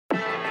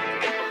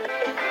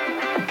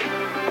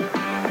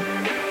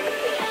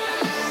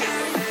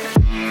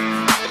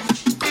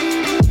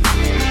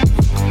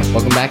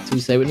Welcome back to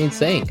Say What Needs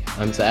Saying.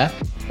 I'm Zach.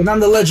 And I'm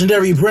the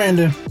legendary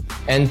Brandon.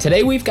 And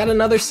today we've got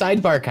another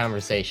sidebar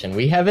conversation.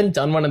 We haven't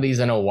done one of these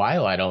in a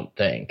while, I don't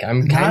think.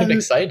 I'm kind of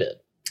excited.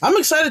 I'm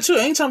excited too.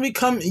 Anytime we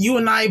come, you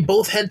and I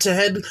both head to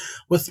head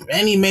with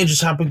any major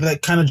topic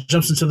that kind of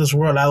jumps into this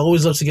world, I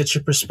always love to get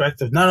your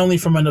perspective, not only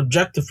from an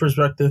objective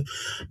perspective,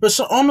 but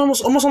so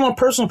almost on a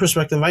personal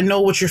perspective. I know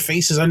what your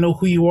face is. I know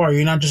who you are.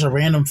 You're not just a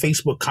random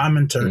Facebook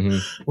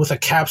commenter with a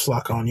caps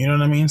lock on. You know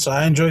what I mean? So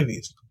I enjoy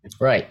these.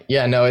 Right.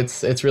 Yeah, no,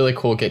 it's really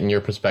cool getting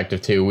your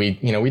perspective too. We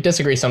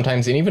disagree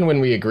sometimes, and even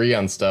when we agree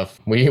on stuff,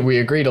 we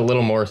agreed a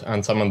little more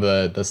on some of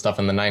the stuff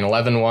in the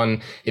 9/11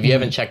 one. If you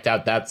haven't checked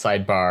out that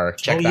sidebar,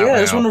 check that one out.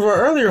 Yeah, it's one of our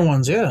earlier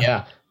ones, yeah.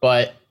 Yeah,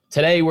 but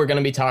today we're going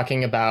to be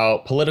talking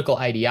about political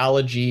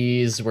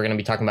ideologies. We're going to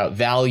be talking about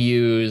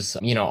values,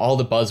 all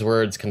the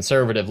buzzwords: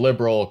 conservative,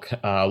 liberal,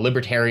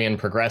 libertarian,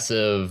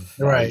 progressive,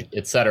 right,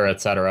 et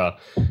cetera,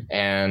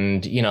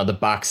 and the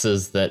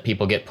boxes that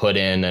people get put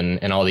in,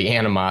 and all the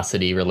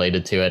animosity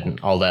related to it, and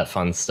all that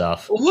fun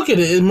stuff. Well, look at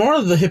it. It's more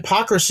of the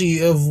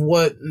hypocrisy of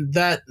what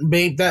that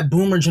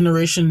boomer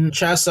generation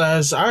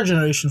chastised our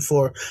generation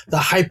for, the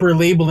hyper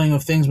labeling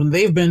of things when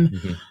they've been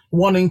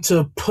wanting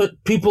to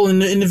put people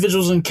and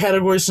individuals in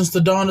categories since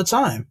the dawn of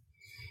time.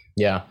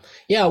 Yeah.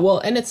 Well,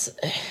 and it's,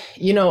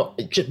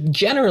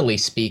 generally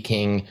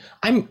speaking,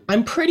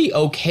 I'm pretty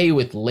okay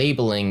with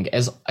labeling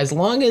as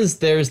long as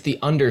there's the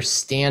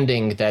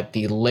understanding that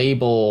the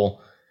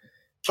label.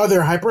 Are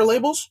there hyper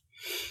labels?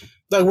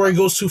 Like where it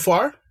goes too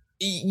far?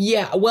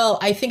 Yeah. Well,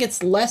 I think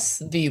it's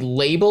less the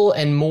label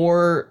and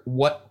more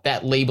what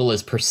that label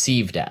is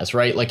perceived as,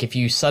 right? Like if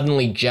you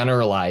suddenly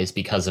generalize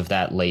because of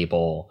that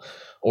label,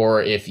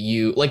 or if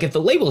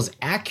the label is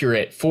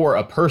accurate for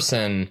a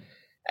person,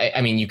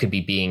 I mean, you could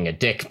be being a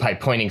dick by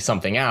pointing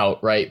something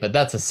out, right? But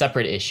that's a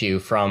separate issue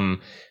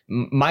from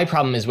my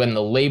problem is when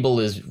the label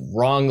is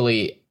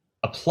wrongly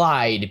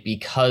applied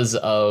because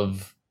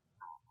of,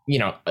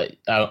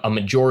 a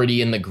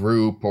majority in the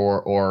group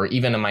or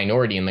even a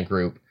minority in the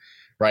group,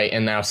 right?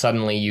 And now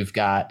suddenly you've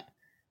got,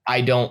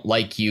 I don't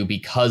like you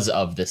because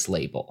of this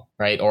label,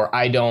 right? Or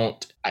I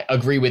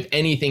agree with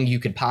anything you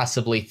could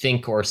possibly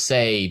think or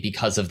say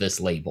because of this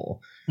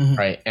label,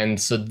 right? And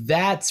so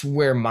that's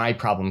where my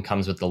problem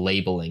comes with the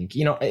labeling.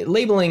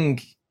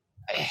 Labeling,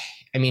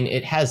 I mean,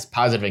 it has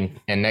positive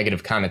and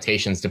negative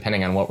connotations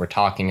depending on what we're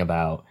talking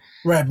about.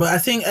 Right, but I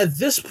think at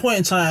this point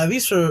in time, at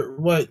least for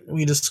what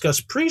we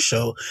discussed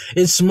pre-show,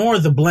 it's more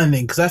the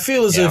blending, because I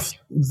feel as if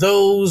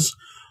those...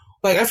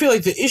 I feel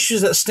like the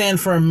issues that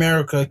stand for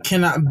America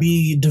cannot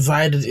be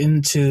divided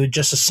into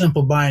just a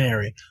simple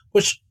binary,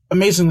 which,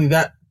 amazingly,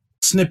 that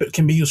snippet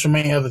can be used for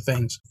many other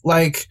things.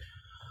 Not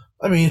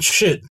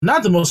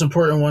the most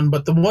important one,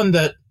 but the one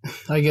that,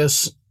 I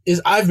guess,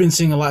 I've been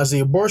seeing a lot is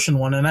the abortion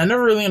one, and I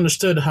never really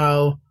understood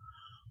how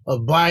a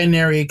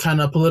binary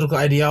kind of political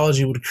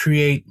ideology would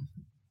create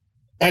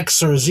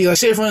X or Z. Like,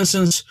 say, for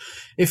instance,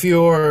 if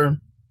you're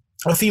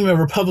a female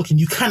Republican,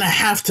 you kind of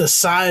have to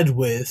side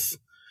with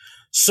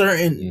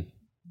certain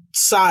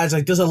sides.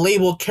 Like, does a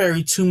label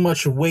carry too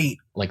much weight?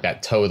 Like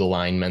that toe the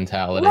line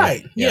mentality.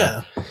 Right.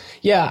 Yeah.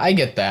 Yeah, I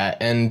get that.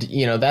 And,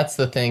 that's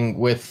the thing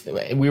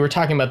we were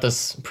talking about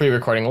this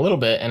pre-recording a little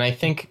bit. And I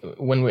think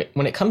when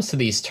it comes to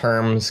these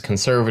terms,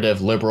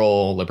 conservative,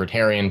 liberal,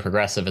 libertarian,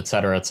 progressive, et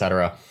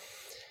cetera,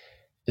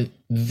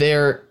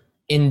 they're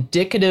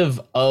indicative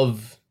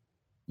of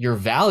your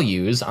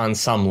values on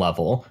some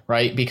level,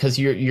 right? Because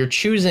you're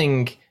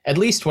choosing, at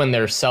least when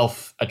they're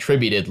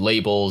self-attributed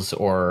labels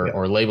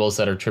or labels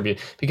that are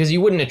attributed, because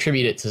you wouldn't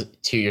attribute it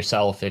to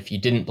yourself if you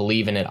didn't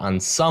believe in it on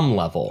some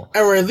level.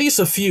 Or at least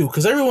a few,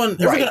 because everyone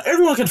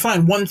can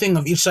find one thing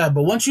of each side,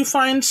 but once you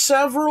find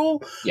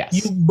several,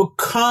 you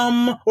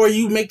become, or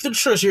you make the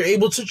choice, you're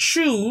able to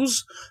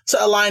choose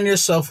to align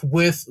yourself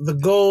with the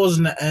goals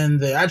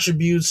and the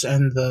attributes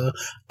and the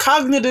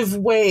cognitive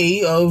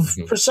way of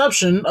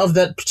perception of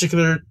that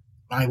particular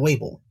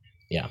label.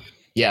 Yeah.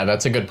 Yeah,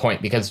 that's a good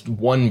point, because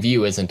one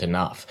view isn't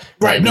enough.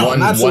 Right. No,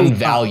 one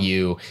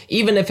value,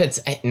 even if it's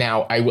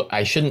now,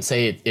 I shouldn't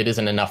say it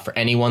isn't enough for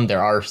anyone.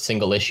 There are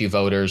single issue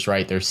voters,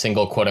 right? There's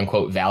single quote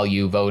unquote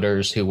value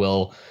voters who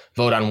will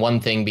vote on one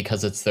thing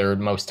because it's their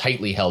most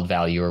tightly held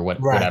value or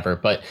whatever.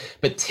 But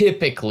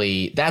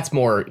typically that's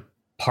more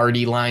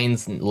party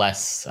lines,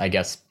 less, I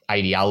guess,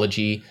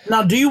 ideology.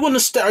 Now, do you want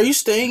to are you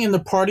staying in the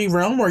party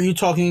realm, or are you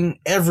talking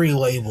every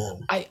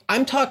label?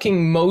 I'm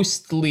talking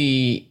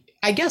mostly,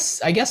 I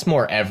guess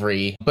more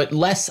every, but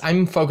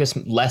I'm focused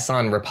less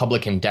on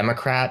Republican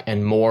Democrat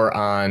and more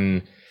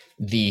on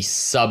the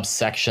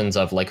subsections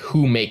of like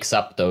who makes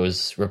up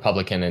those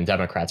Republican and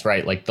Democrats,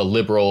 right? Like the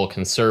liberal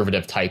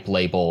conservative type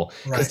label.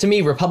 Because to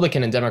me,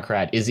 Republican and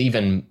Democrat is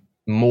even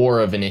more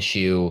of an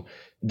issue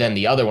than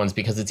the other ones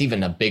because it's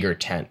even a bigger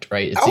tent,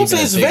 right? I would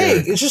say it's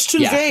vague. It's just too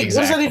vague. Exactly.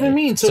 What does that even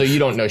mean? So you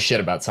don't know shit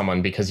about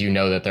someone because you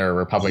know that they're a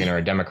Republican or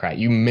a Democrat.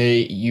 You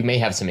may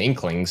have some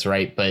inklings,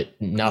 right? But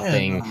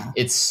nothing. Yeah.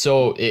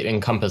 It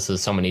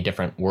encompasses so many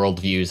different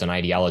worldviews and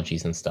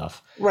ideologies and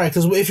stuff. Right,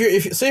 because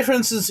if say for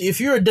instance, if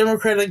you're a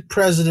Democratic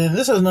president,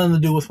 this has nothing to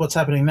do with what's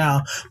happening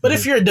now. But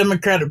if you're a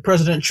Democratic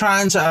president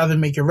trying to either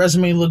make your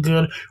resume look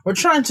good or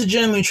trying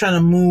to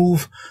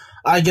move,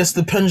 I guess,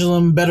 the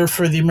pendulum better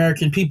for the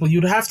American people,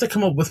 you'd have to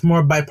come up with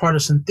more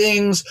bipartisan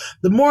things.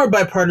 The more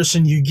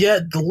bipartisan you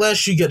get, the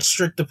less you get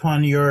strict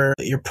upon your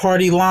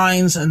party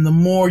lines, and the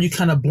more you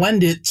kind of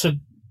blend it to,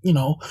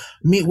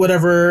 meet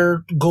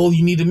whatever goal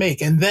you need to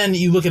make. And then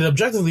you look at it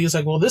objectively, it's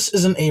like, well, this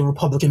isn't a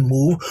Republican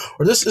move,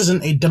 or this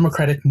isn't a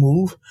Democratic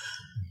move.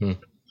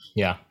 Mm-hmm.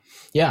 Yeah.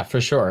 Yeah, for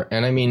sure.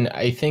 And I mean,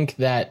 I think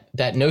that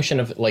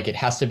notion of like it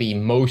has to be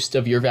most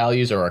of your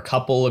values or a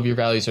couple of your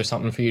values or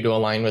something for you to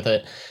align with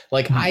it.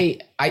 Like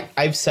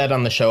I've said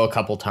on the show a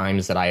couple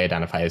times that I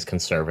identify as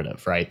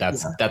conservative, right?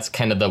 That's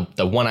kind of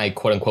the one I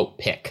quote unquote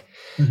pick.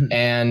 Mm-hmm.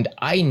 And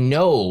I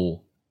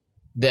know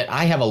that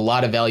I have a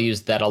lot of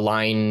values that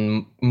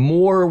align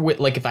more with,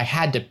 like, if I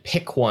had to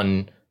pick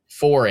one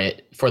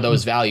for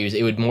those values,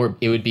 it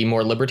would be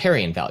more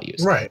libertarian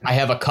values. Right. I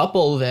have a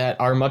couple that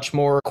are much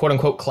more quote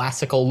unquote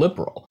classical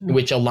liberal,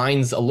 which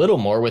aligns a little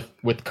more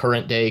with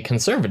current day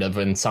conservative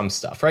and some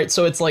stuff. Right.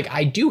 So it's like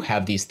I do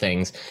have these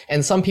things,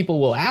 and some people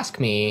will ask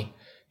me,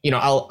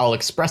 I'll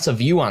express a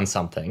view on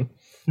something,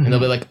 and they'll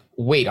be like,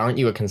 wait, aren't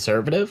you a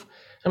conservative?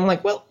 And I'm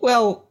like,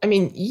 well, I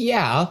mean,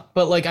 yeah,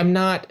 but like I'm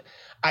not.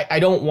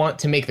 I don't want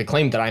to make the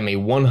claim that I'm a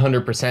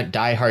 100%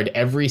 diehard.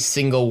 Every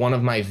single one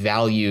of my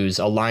values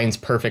aligns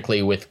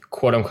perfectly with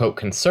quote unquote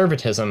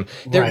conservatism.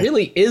 There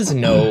really is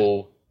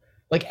no,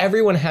 like,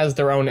 everyone has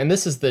their own, and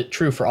this is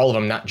true for all of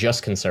them, not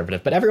just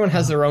conservative, but everyone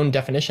has their own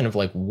definition of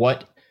like,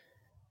 what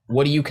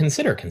do you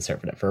consider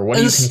conservative, or what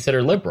do you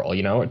consider liberal,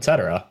 et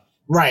cetera.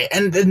 Right.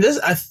 And this,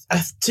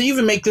 to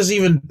even make this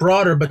even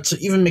broader, but to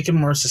even make it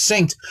more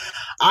succinct,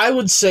 I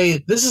would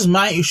say this is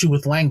my issue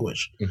with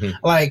language. Mm-hmm.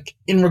 Like,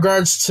 in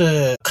regards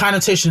to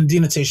connotation and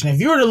denotation, if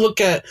you were to look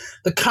at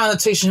the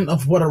connotation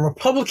of what a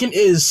Republican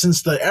is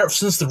since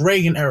the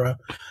Reagan era,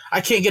 I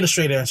can't get a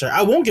straight answer.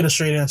 I won't get a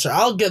straight answer.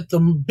 I'll get the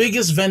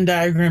biggest Venn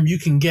diagram you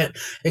can get,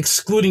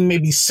 excluding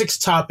maybe 6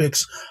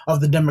 topics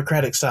of the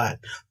Democratic side.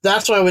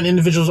 That's why when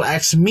individuals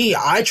ask me,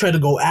 I try to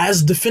go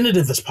as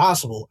definitive as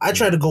possible. I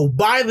try to go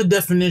by the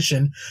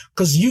definition,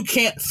 because you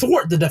can't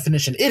thwart the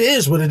definition. It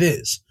is what it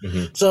is.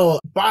 Mm-hmm. So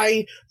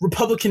by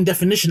Republican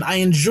definition, I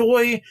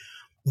enjoy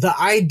the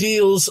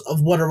ideals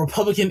of what a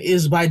Republican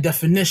is by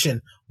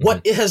definition.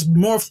 What it has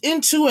morphed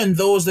into, and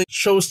those that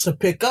chose to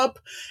pick up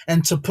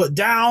and to put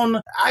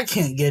down, I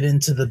can't get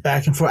into the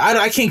back and forth.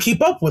 I can't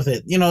keep up with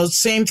it.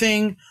 Same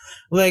thing.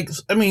 Like,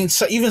 I mean,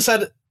 so even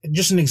said,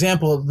 just an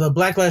example, the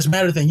Black Lives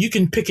Matter thing, you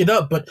can pick it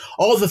up, but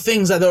all the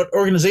things that the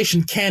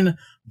organization can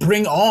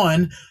bring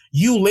on,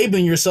 you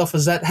labeling yourself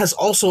as that has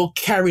also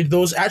carried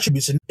those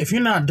attributes. And if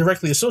you're not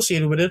directly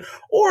associated with it,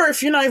 or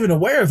if you're not even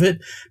aware of it,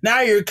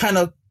 now you're kind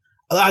of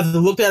either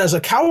looked at as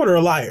a coward or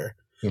a liar,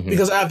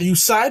 because either you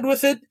side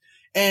with it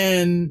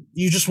and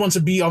you just want to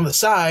be on the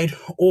side,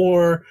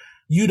 or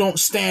you don't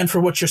stand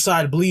for what your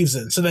side believes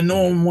in. So then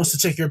no one wants to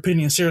take your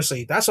opinion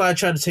seriously. That's why I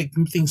try to take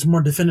things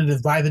more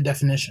definitive by the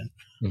definition.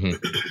 Mm-hmm.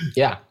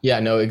 Yeah,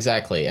 no,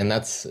 exactly. And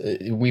that's,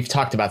 we've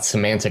talked about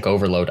semantic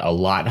overload a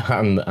lot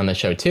on the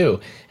show too.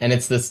 And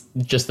it's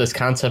this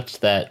concept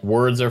that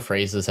words or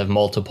phrases have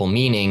multiple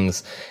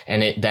meanings,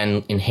 and it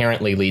then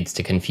inherently leads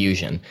to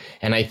confusion.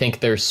 And I think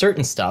there's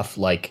certain stuff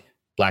like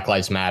Black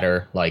Lives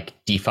Matter, like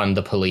defund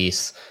the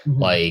police,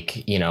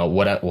 like,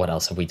 what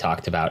else have we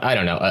talked about? I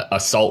don't know,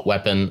 assault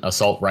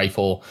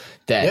rifle,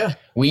 that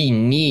we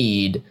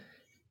need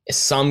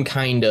some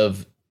kind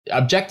of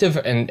objective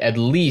and at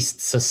least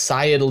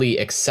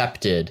societally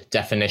accepted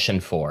definition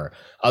for.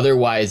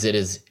 Otherwise, it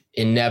is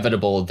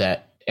inevitable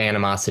that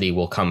animosity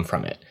will come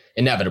from it.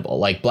 Inevitable.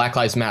 Like Black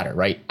Lives Matter,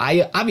 right?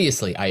 I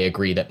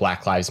agree that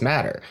Black Lives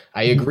Matter.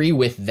 I agree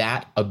with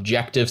that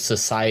objective,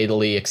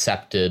 societally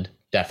accepted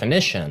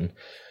definition,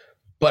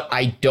 but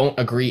I don't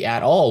agree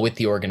at all with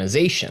the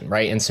organization,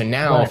 right? And so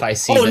now if I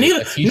see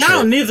neither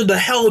the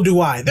hell do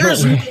I.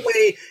 There's no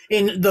way,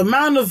 in the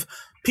amount of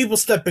people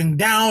stepping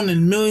down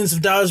and millions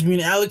of dollars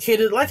being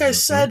allocated, like I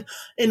said,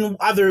 in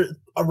either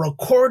a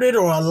recorded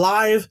or a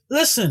live,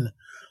 listen,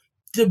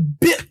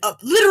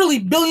 literally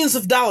billions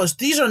of dollars.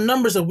 These are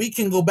numbers that we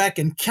can go back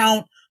and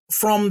count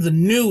from the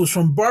news,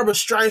 from Barbara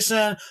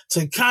Streisand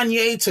to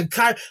Kanye to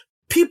Kai.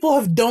 People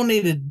have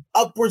donated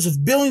upwards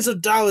of billions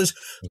of dollars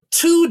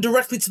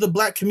directly to the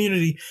Black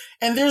community.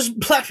 And there's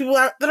Black people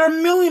that are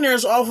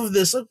millionaires off of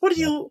this. Like, what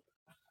do you...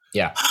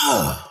 Yeah.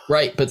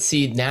 Right. But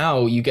see,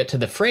 now you get to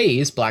the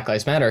phrase Black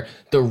Lives Matter.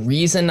 The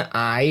reason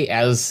I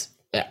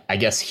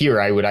guess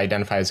here I would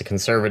identify as a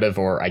conservative,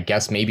 or I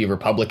guess maybe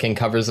Republican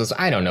covers this,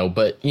 I don't know.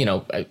 But,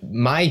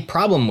 my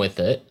problem with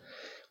it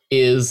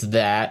is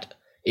that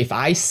if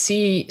I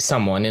see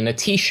someone in a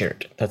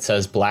T-shirt that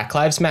says Black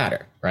Lives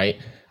Matter, right,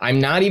 I'm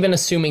not even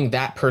assuming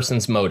that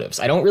person's motives.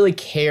 I don't really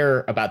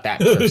care about that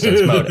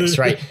person's motives,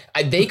 right?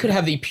 They could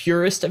have the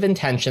purest of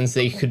intentions.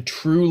 They could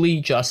truly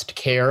just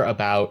care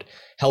about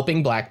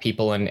helping Black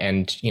people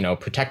and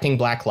protecting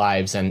Black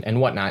lives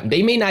and whatnot.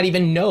 They may not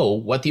even know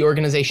what the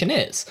organization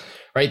is,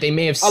 right? They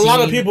may have seen... A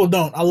lot of people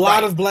don't. A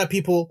lot of Black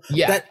people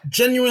that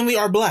genuinely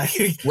are Black,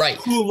 right,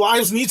 whose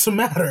lives need to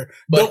matter,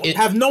 but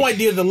have no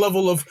idea the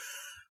level of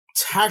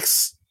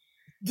tax,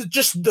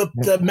 just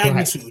the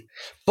magnitude. Right.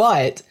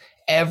 But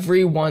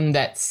everyone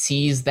that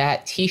sees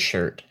that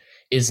t-shirt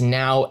is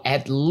now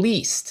at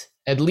least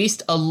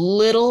a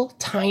little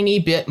tiny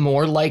bit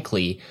more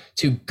likely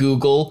to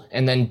Google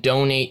and then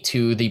donate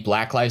to the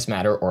Black Lives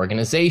Matter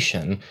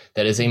organization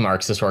that is a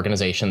Marxist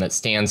organization that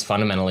stands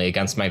fundamentally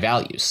against my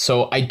values.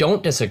 So I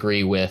don't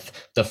disagree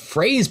with the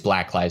phrase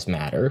Black Lives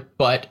Matter,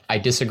 but I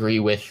disagree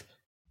with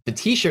the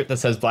t-shirt that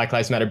says Black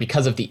Lives Matter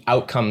because of the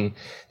outcome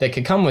that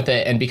could come with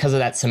it and because of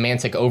that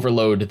semantic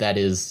overload that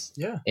is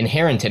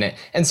inherent in it.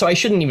 And so I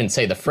shouldn't even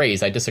say the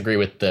phrase. I disagree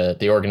with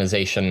the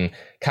organization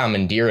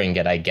commandeering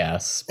it, I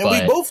guess. And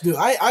we both do.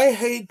 I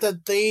hate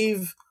that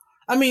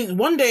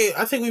one day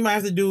I think we might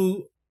have to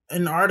do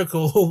an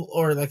article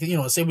or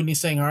a Say What He's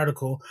Saying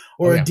article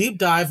or a deep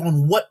dive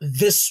on what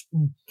this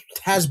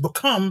has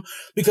become,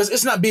 because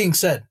it's not being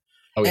said.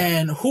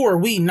 And who are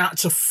we not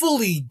to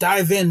fully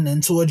dive in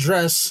and to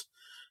address...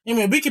 I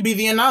mean, we could be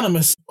the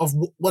anonymous of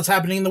what's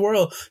happening in the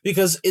world,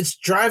 because it's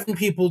driving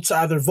people to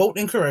either vote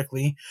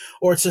incorrectly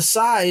or to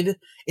side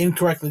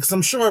incorrectly. Because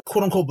I'm sure,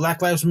 quote unquote,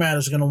 Black Lives Matter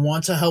is going to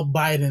want to help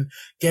Biden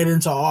get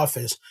into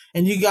office.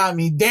 And you got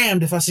me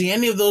damned if I see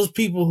any of those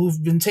people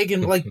who've been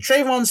taken, like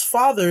Trayvon's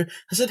father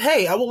has said,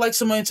 hey, I would like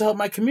somebody to help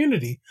my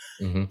community.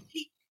 Mm-hmm.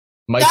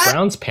 Mike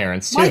Brown's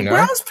parents, too, Mike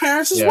Brown's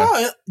parents as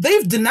well.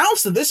 They've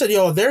denounced it. They said,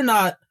 they're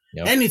not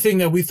anything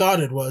that we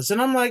thought it was.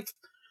 And I'm like,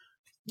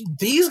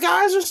 these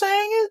guys are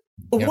saying it?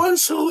 The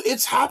ones who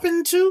it's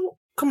happened to?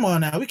 Come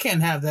on now. We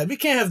can't have that. We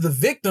can't have the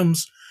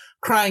victims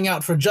crying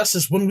out for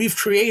justice when we've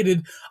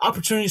created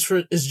opportunities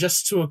for this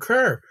justice to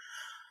occur.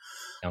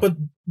 No. But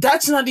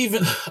that's not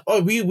even...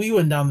 Oh, we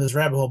went down this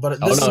rabbit hole, but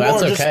this is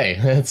that's okay.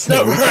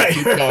 We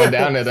keep going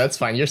down it. That's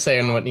fine. You're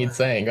saying what needs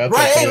saying. That's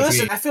right. Okay. Hey,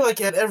 listen, I feel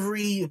like at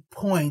every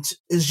point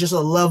is just a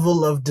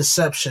level of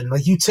deception.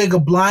 Like you take a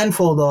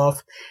blindfold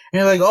off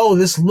and you're like, oh,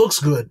 this looks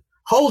good.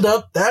 Hold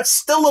up, that's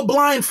still a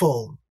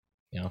blindfold.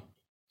 Yeah.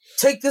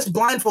 Take this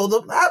blindfold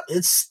up.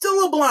 It's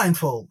still a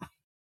blindfold.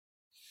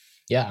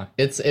 Yeah,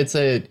 it's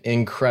an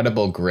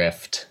incredible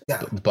grift,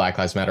 the Black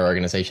Lives Matter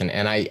organization.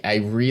 And I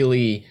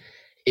really,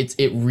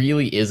 it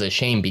really is a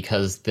shame,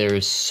 because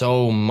there's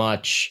so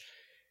much,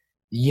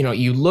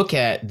 you look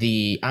at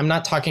I'm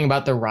not talking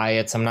about the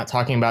riots. I'm not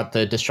talking about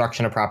the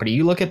destruction of property.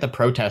 You look at the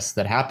protests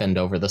that happened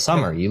over the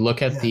summer. You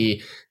look at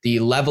the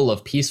level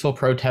of peaceful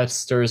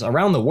protesters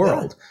around the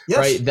world,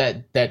 right?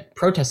 That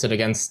protested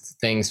against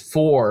things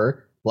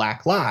for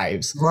Black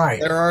lives. Right.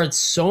 There are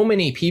so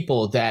many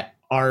people that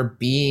are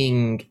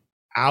being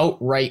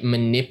outright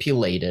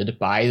manipulated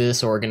by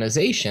this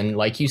organization,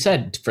 like you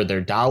said, for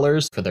their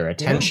dollars, for their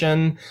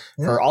attention,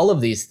 for all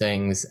of these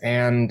things.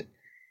 And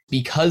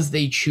because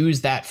they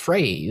choose that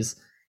phrase,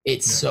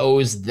 it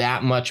sows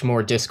that much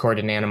more discord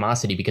and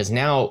animosity, because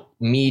now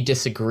me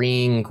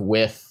disagreeing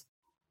with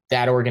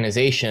that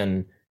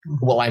organization,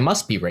 well, I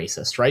must be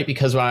racist, right?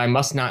 Because I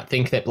must not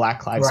think that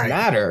Black Lives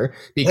Matter.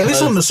 Because, at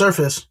least on the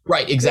surface.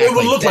 Right, exactly. It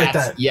would look like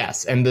that.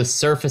 Yes, and the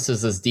surface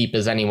is as deep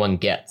as anyone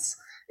gets.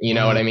 You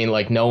know what I mean?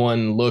 Like, no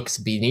one looks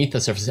beneath the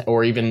surface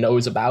or even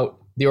knows about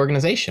the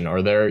organization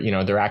or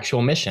their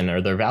actual mission or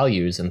their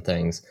values and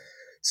things.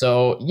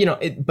 So,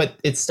 but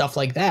it's stuff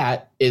like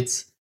that.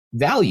 It's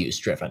values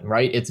driven,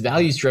 right? It's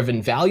values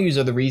driven. Values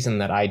are the reason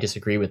that I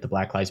disagree with the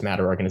Black Lives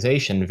Matter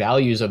organization.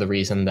 Values are the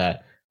reason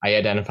that I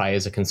identify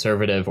as a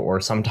conservative, or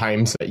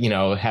sometimes,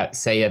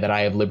 say that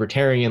I have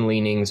libertarian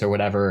leanings or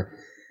whatever.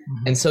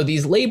 And so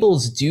these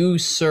labels do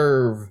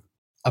serve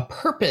a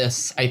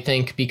purpose, I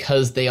think,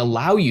 because they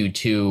allow you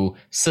to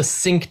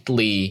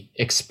succinctly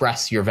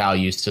express your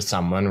values to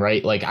someone,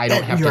 right? Like, I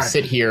don't have to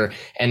sit here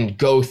and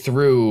go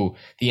through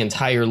the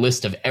entire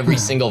list of every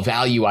single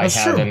value I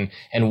have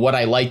and what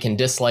I like and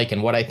dislike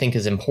and what I think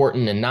is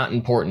important and not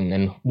important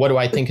and what do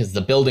I think is the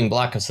building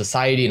block of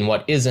society and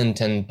what isn't,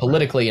 and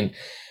politically. And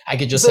I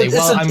could just say,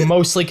 well, I'm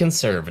mostly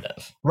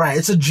conservative. Right.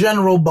 It's a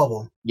general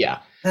bubble. Yeah.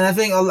 And I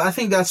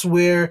think that's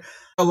where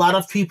a lot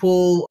of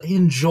people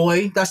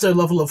enjoy. That's their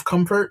level of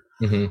comfort.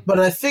 But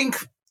I think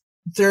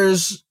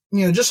there's,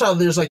 just how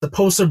there's like the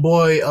poster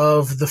boy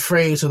of the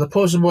phrase or the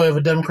poster boy of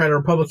a Democrat or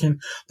Republican,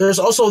 there's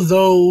also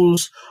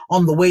those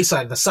on the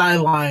wayside, the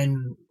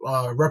sideline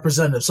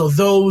representatives. So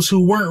those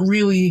who weren't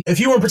really, if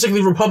you weren't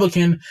particularly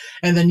Republican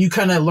and then you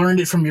kind of learned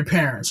it from your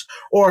parents,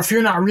 or if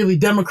you're not really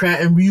Democrat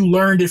and you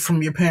learned it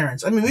from your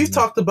parents. I mean, we've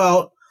talked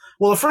about,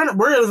 well,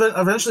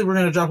 eventually we're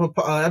going to drop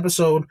a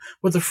episode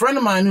with a friend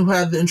of mine who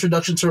had the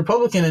introduction to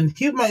Republican, and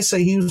he might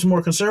say he was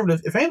more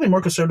conservative, if anything,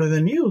 more conservative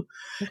than you.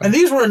 Okay. And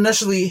these were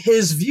initially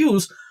his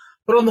views.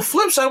 But on the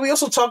flip side, we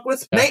also talked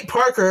with Nate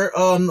Parker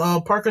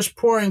on Parker's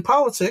Pouring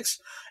Politics,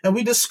 and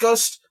we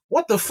discussed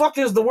what the fuck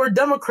is the word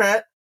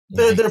Democrat?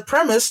 Their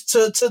premise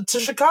to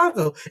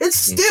Chicago. It's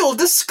still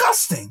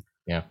disgusting.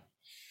 Yeah.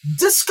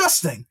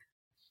 Disgusting.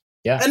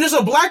 Yeah. And there's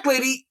a black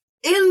lady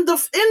in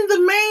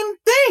the main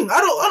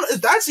thing.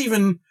 That's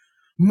even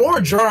more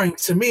jarring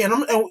to me.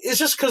 And it's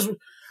just because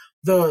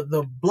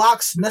the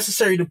blocks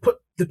necessary to put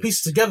the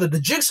pieces together. The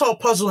jigsaw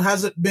puzzle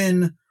hasn't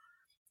been,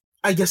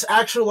 I guess,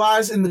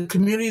 actualized in the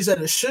communities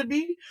that it should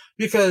be,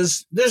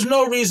 because there's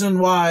no reason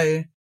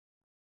why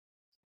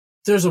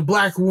there's a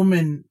black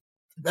woman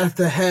at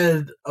the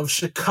head of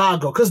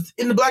Chicago. Because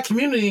in the black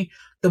community,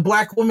 the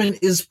black woman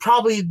is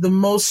probably the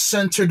most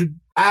centered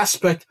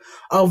aspect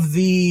of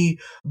the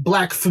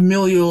black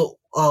familial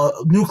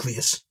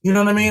nucleus. You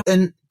know what I mean?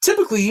 And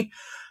typically,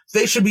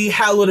 they should be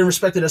hallowed and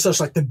respected as such,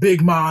 like the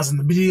Big Mas and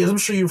the BDs. I'm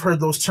sure you've heard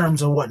those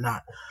terms and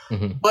whatnot.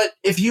 Mm-hmm. But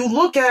if you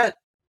look at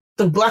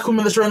the black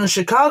woman that's running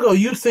Chicago,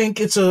 you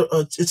think it's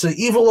an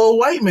evil old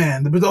white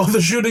man with all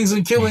the shootings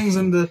and killings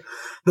and the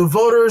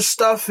voter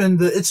stuff, and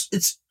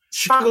it's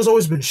Chicago's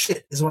always been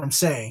shit, is what I'm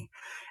saying.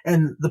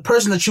 And the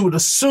person that you would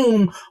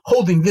assume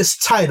holding this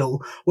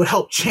title would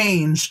help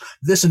change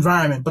this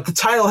environment, but the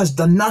title has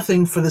done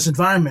nothing for this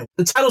environment.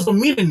 The titles don't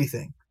mean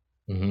anything.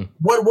 Mm-hmm.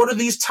 What do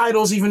these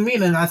titles even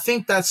mean? And I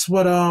think that's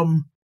what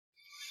oh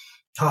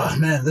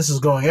man, this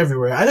is going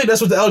everywhere. I think that's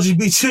what the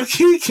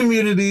LGBTQ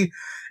community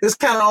is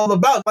kind of all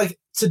about. Like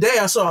today,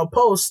 I saw a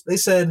post. They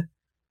said,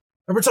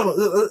 and we're talking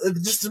we'll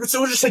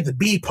just take the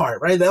B part,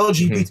 right? The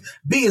LGBT mm-hmm.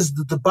 B is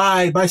the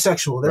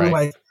bisexual. They were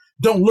like,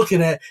 don't look at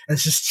it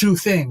as just two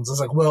things. I was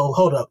like, well,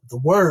 hold up.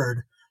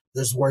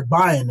 There's the word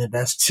bi in it.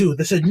 That's two.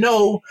 They said,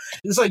 no,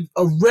 it's like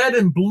a red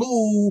and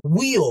blue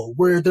wheel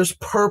where there's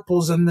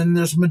purples and then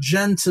there's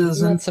magentas.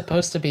 Isn't that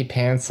supposed to be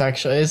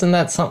pansexual? Isn't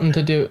that something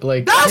to do?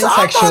 Like,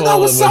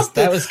 pansexual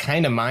that was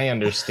kind of my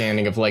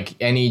understanding of like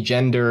any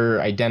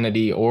gender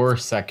identity or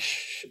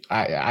sex.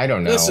 I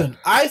don't know. Listen,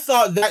 I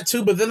thought that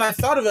too, but then I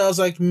thought of it. I was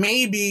like,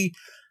 maybe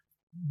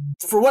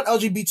for what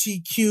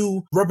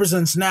LGBTQ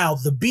represents now,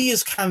 the B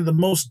is kind of the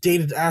most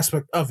dated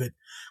aspect of it,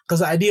 because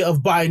the idea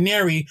of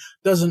binary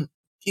doesn't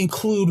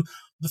include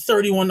the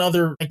 31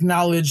 other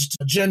acknowledged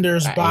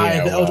genders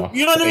by the LGBT.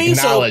 You know what I mean?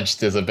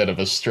 Acknowledged is a bit of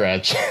a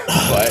stretch.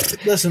 But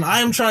listen,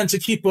 I am trying to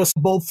keep us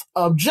both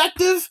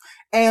objective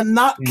and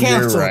not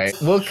canceled. You're right.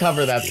 We'll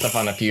cover that stuff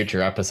on a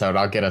future episode.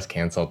 I'll get us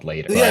canceled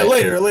later. Yeah,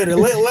 later. at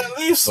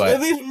least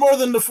more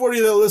than the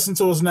 40 that listen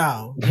to us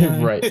now.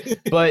 Right.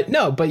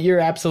 But you're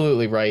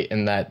absolutely right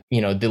in that,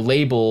 the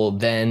label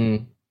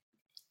then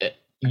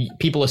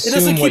people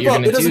assume what you're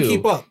going to do. It doesn't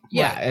keep up.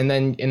 Yeah, right.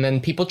 and then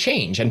people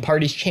change and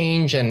parties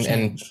change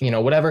and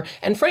whatever.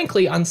 And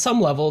frankly, on some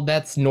level,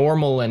 that's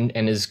normal and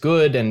is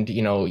good. And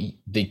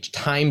the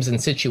times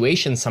and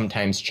situations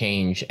sometimes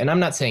change. And I'm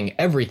not saying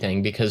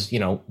everything, because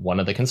one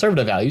of the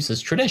conservative values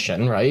is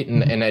tradition, right?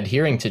 And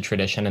adhering to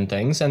tradition and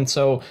things. And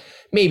so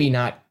maybe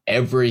not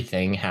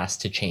everything has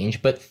to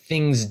change, but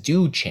things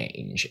do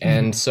change. Mm-hmm.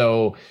 And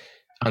so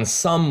on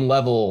some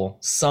level,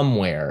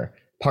 somewhere,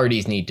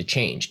 parties need to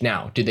change.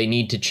 Now, do they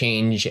need to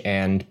change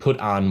and put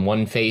on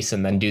one face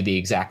and then do the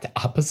exact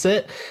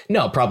opposite?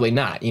 No, probably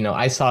not.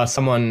 I saw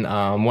someone,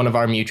 one of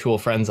our mutual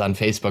friends on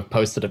Facebook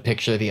posted a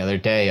picture the other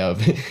day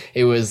of,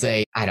 it was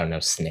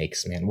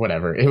snakes, man,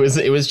 whatever. It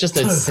was just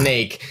a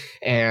snake,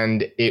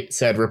 and it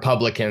said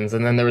Republicans.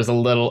 And then there was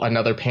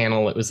another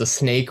panel. It was a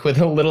snake with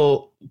a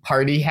little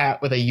party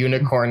hat with a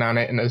unicorn on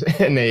it and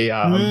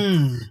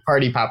a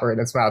party popper in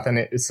its mouth. And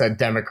it said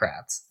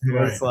Democrats.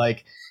 Right. It's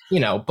like,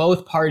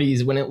 both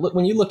parties, when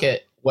you look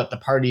at what the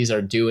parties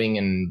are doing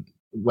and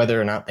whether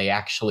or not they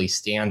actually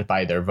stand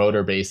by their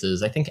voter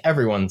bases, I think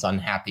everyone's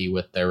unhappy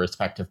with their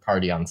respective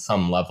party on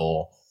some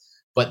level.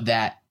 But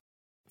that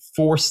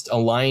forced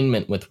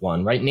alignment with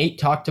one, right? Nate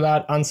talked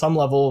about on some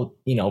level,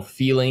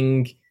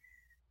 feeling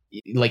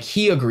like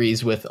he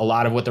agrees with a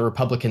lot of what the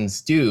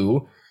Republicans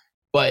do,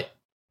 but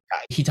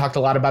he talked a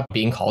lot about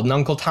being called an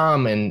Uncle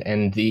Tom and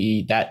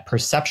that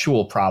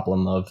perceptual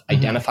problem of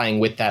identifying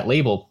with that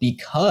label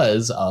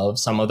because of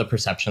some of the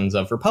perceptions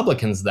of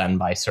Republicans then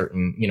by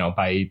certain,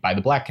 by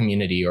the black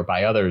community or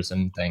by others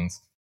and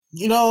things.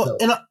 And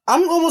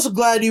I'm almost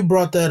glad you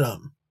brought that up.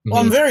 Well,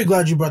 I'm very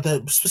glad you brought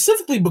that up,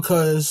 specifically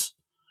because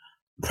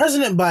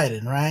President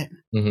Biden, right?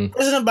 Mm-hmm.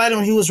 President Biden,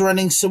 when he was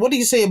running, so what did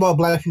he say about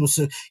black people?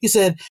 So he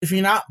said, if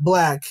you're not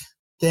black,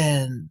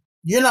 then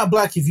you're not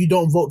black if you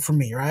don't vote for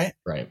me, right?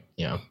 Right,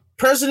 yeah.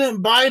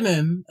 President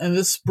Biden, and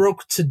this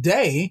broke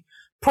today,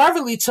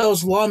 privately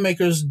tells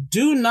lawmakers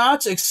do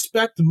not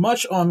expect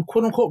much on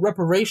quote-unquote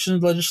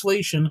reparations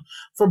legislation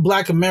for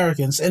black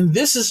Americans. And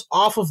this is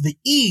off of the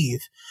eve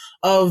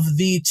of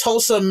the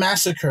Tulsa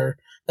massacre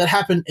that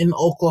happened in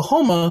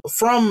Oklahoma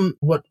from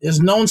what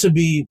is known to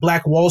be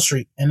Black Wall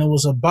Street. And it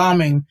was a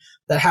bombing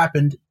that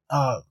happened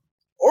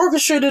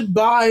orchestrated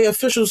by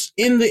officials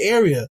in the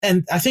area.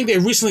 And I think they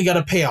recently got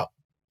a payout,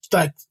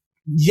 like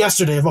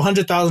yesterday, of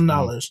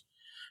 $100,000.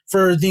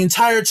 For the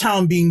entire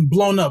town being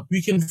blown up.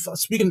 We can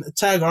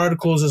tag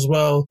articles as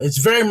well. It's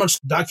very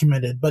much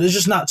documented, but it's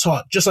just not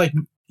taught. Just like,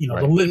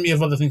 the litany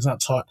of other things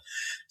not taught.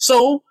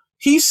 So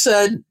he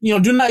said,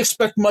 do not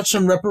expect much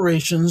in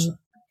reparations.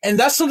 And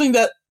that's something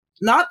that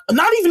not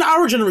even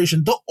our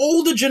generation, the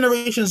older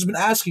generation has been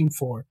asking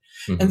for.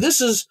 Mm-hmm. And this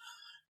is,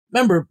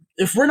 remember,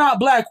 if we're not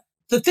black,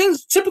 the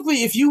things,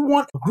 typically, if you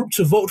want a group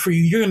to vote for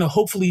you, you're going to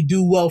hopefully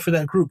do well for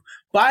that group.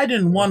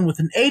 Biden won with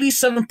an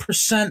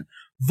 87%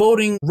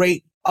 voting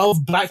rate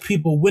of black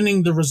people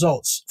winning the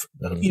results,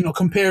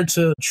 compared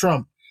to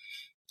Trump.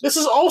 This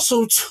is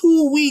also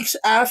 2 weeks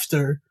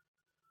after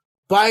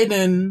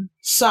Biden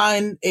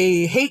signed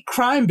a hate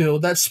crime bill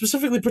that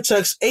specifically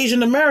protects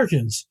Asian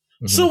Americans.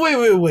 Mm-hmm.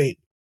 So wait.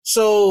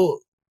 So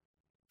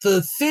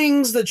the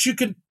things that you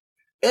could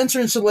enter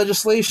into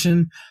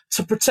legislation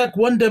to protect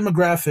one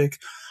demographic,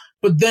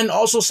 but then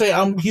also say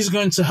he's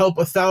going to help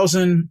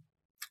 1,000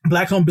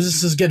 black-owned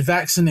businesses get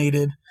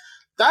vaccinated.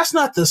 That's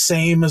not the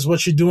same as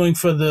what you're doing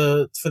for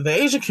the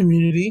Asian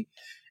community,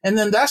 and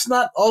then that's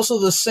not also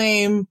the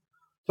same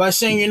by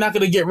saying you're not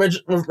going to get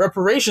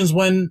reparations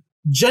when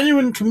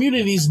genuine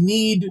communities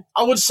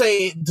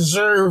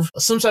deserve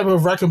some type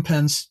of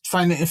recompense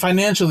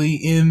financially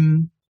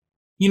in,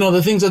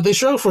 the things that they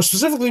struggle for,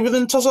 specifically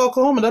within Tulsa,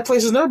 Oklahoma. That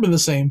place has never been the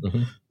same.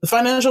 Mm-hmm. The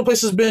financial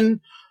place has been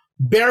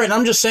barren.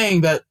 I'm just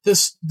saying that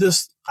this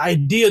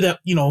idea that,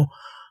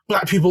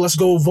 black people, let's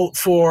go vote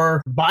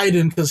for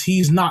Biden because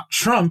he's not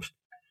Trump.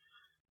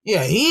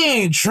 Yeah, he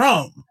ain't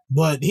Trump,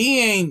 but he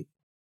ain't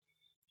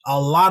a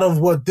lot of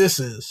what this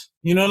is.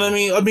 You know what I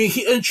mean?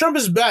 And Trump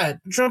is bad.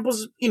 Trump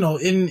was,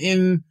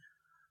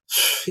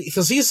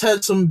 because he's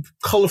had some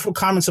colorful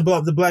comments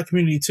about the black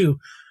community too.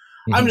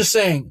 Mm-hmm. I'm just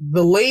saying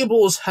the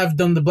labels have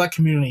done the black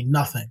community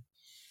nothing.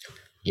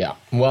 Yeah,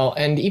 well,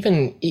 and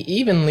even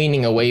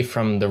leaning away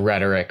from the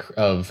rhetoric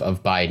of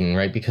Biden,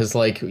 right? Because,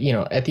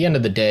 at the end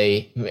of the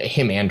day,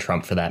 him and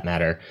Trump, for that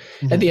matter,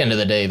 mm-hmm. at the end of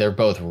the day, they're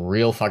both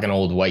real fucking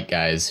old white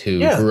guys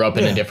who grew up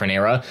in a different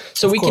era.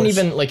 So of course.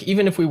 Can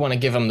even if we want to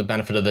give them the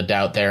benefit of the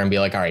doubt there and be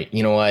like, all right,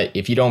 you know what?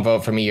 If you don't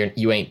vote for me,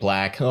 you ain't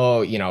black.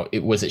 Oh,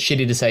 was it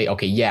shitty to say?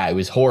 Okay, yeah, it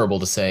was horrible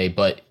to say,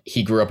 but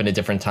he grew up in a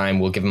different time.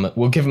 We'll give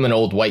him an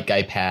old white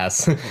guy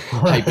pass, right.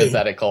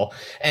 Hypothetical,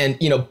 and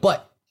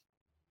but.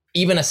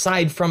 Even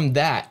aside from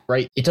that,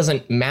 right, it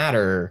doesn't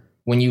matter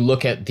when you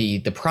look at the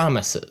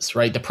promises,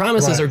 right? The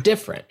promises are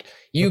different.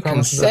 You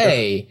could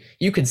say,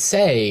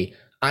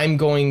 I'm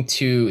going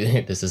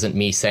to, this isn't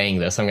me saying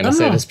this, I'm going to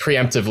say this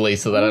preemptively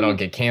so that I don't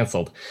get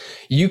canceled.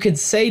 You could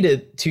say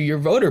to your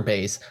voter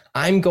base,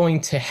 I'm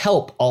going to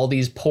help all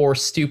these poor,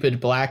 stupid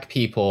black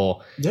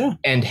people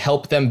and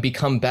help them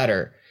become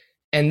better.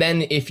 And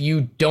then if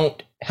you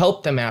don't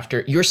help them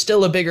after, you're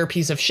still a bigger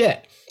piece of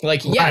shit.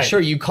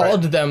 Sure, you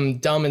called them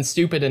dumb and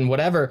stupid and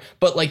whatever,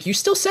 but you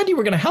still said you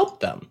were going to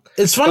help them.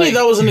 It's funny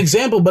that was an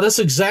example, but that's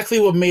exactly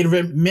what made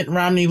Mitt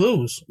Romney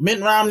lose. Mitt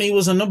Romney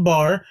was in a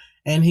bar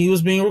and he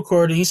was being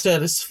recorded. He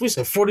said,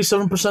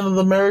 47% of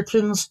the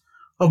Americans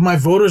of my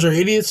voters are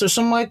idiots or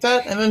something like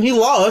that. And then he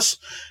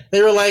lost.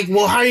 They were like,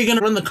 well, how are you going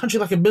to run the country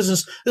like a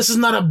business? This is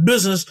not a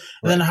business.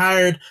 And then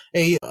hired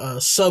a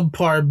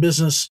subpar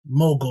business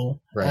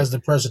mogul as the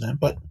president.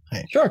 But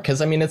hey. Sure, because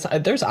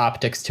there's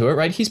optics to it,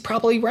 right? He's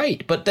probably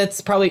right. But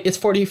it's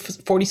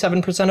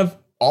 47% of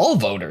all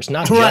voters,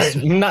 not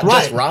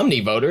just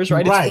Romney voters,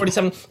 right? It's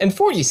 47, and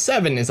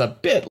 47 is a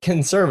bit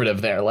conservative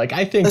there.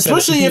 I think,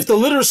 especially if the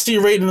literacy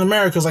rate in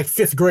America is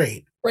 5th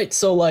grade. Right.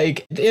 So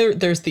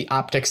there's the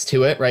optics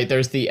to it, right?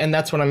 And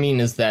that's what I mean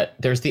is that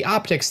there's the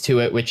optics to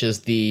it, which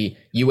is the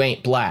you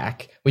ain't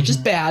black, which is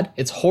bad.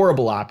 It's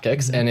horrible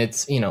optics. And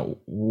it's,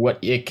 what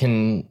it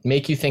can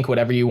make you think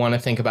whatever you want to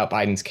think about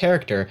Biden's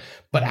character.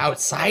 But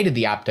outside of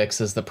the optics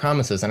is the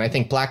promises. And I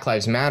think Black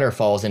Lives Matter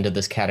falls into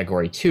this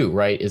category too,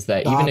 right? Is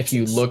that even if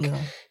you look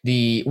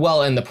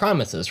and the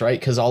promises, right?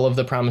 Because all of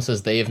the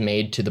promises they have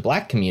made to the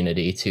black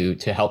community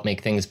to help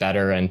make things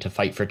better and to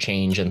fight for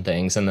change and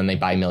things. And then they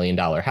buy $1 million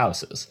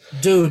houses.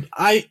 Dude,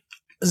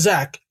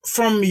 Zach,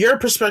 from your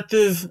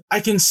perspective, I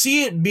can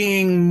see it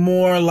being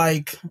more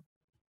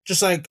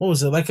just what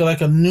was it? Like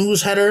a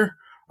news header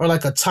or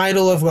a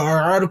title of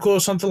our article or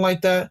something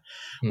like that.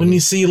 Mm-hmm. When you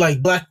see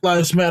Black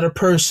Lives Matter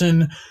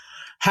person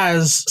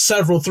has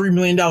several $3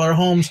 million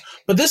homes,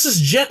 but this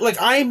is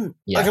I'm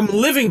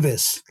living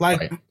this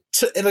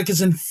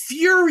it's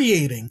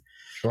infuriating.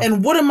 Sure.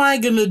 And what am I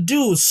gonna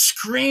do?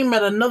 Scream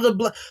at another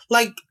but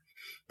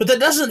that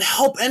doesn't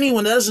help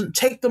anyone. That doesn't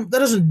take them. That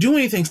doesn't do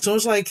anything. So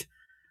it's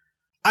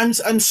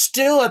I'm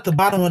still at the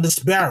bottom of this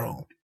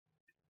barrel,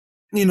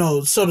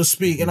 so to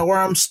speak, and where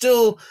I'm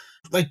still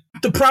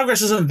the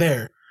progress isn't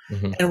there,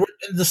 and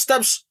the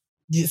steps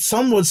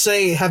some would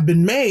say have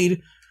been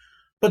made,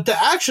 but the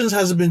actions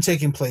hasn't been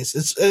taking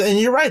place. And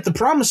you're right. The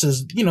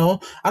promises,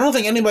 I don't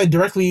think anybody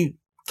directly,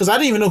 because I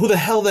didn't even know who the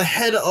hell the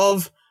head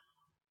of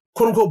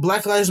quote unquote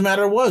Black Lives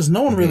Matter was.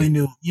 No one really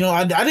knew.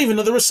 I didn't even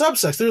know there were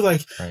subsects. There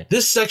was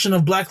this section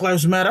of Black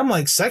Lives Matter.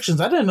 I'm sections.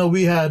 I didn't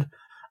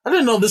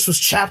know this was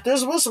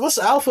chapters. What's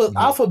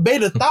alpha,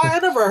 beta, thigh? I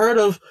never heard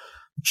of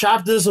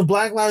chapters of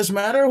Black Lives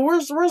Matter.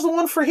 Where's the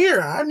one for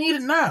here? I need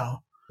it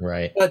now.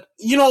 Right. But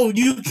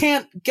you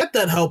can't get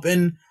that help.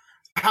 And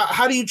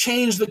how do you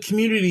change the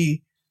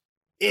community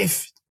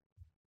if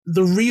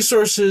the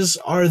resources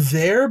are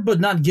there but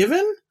not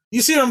given.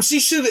 You see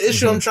the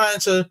issue I'm trying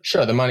to.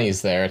 Sure, the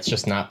money's there. It's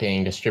just not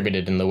being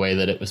distributed in the way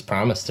that it was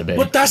promised to be.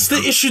 But that's the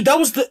issue.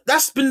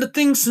 That's been the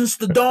thing since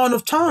the dawn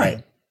of time.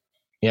 Right.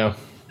 Yeah.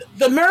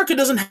 America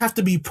doesn't have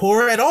to be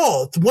poor at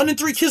all. 1 in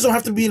 3 kids don't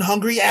have to be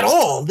hungry at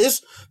all.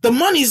 The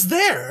money's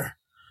there.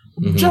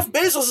 Mm-hmm. Jeff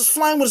Bezos is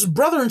flying with his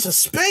brother into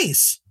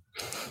space.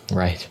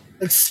 Right.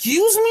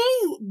 Excuse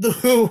me?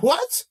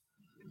 What?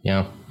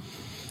 Yeah.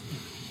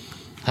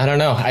 I don't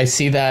know. I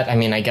see that. I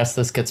mean, I guess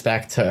this gets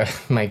back to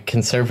my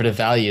conservative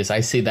values.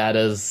 I see that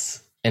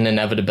as an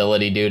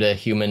inevitability due to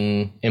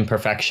human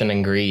imperfection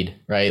and greed,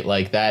 right?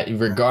 Like that,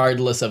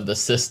 regardless of the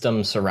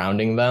system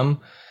surrounding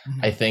them.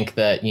 Mm-hmm. I think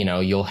that,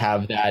 you'll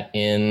have that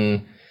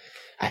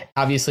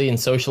obviously in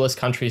socialist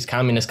countries,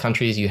 communist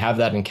countries, you have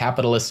that in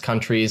capitalist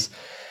countries.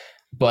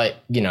 But,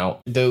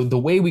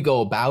 the way we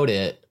go about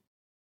it,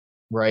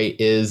 right,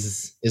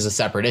 is a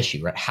separate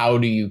issue, right? How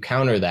do you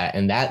counter that?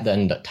 And that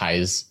then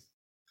ties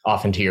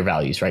often to your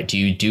values, right? Do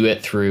you do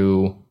it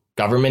through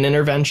government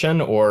intervention,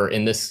 or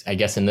in this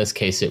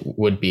case, it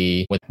would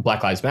be with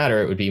Black Lives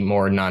Matter, it would be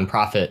more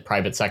nonprofit,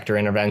 private sector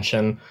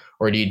intervention,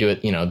 or do you do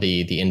it,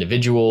 the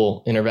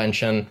individual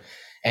intervention?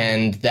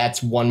 And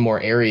that's one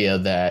more area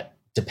that,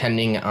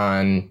 depending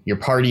on your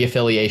party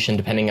affiliation,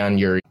 depending on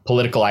your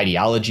political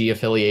ideology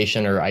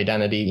affiliation or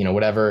identity,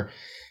 whatever,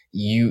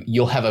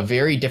 you'll have a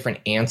very different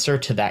answer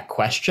to that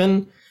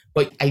question.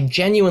 But I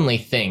genuinely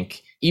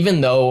think,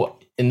 even though,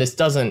 and this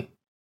doesn't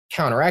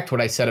counteract what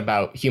I said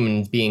about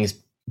human beings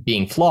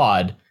being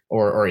flawed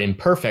or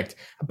imperfect,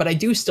 but I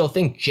do still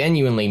think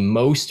genuinely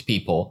most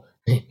people,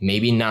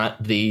 maybe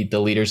not the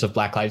leaders of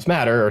Black Lives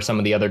Matter or some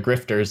of the other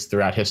grifters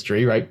throughout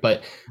history, right?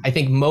 But I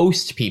think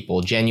most people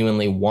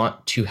genuinely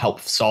want to help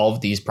solve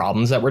these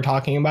problems that we're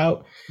talking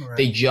about. Right.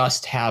 They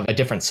just have a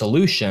different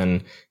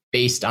solution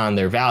based on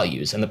their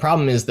values. And the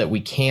problem is that we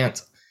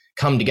can't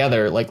come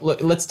together. Like,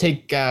 let's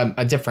take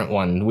a different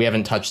one we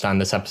haven't touched on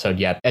this episode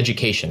yet: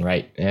 education,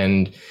 right?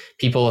 And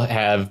people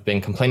have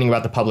been complaining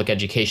about the public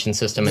education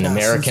system and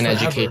American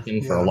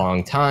education for a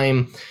long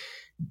time.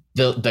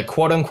 The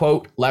quote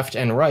unquote left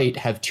and right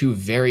have two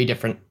very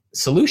different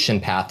solution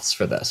paths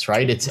for this,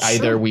 right? It's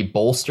either we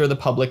bolster the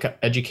public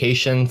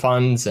education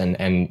funds and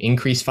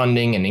increase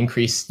funding and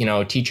increase,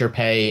 teacher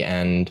pay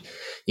and,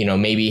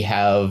 maybe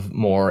have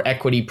more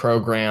equity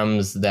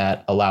programs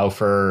that allow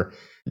for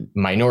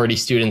minority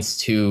students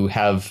to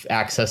have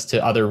access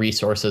to other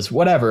resources,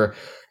 whatever.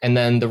 And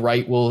then the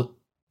right will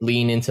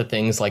lean into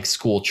things like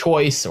school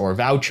choice or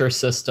voucher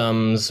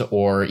systems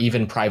or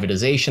even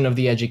privatization of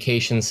the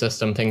education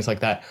system, things like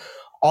that.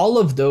 All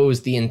of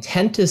those, the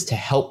intent is to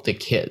help the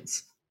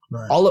kids.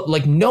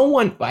 Right. No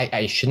one,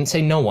 I shouldn't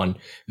say no one,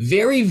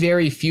 very,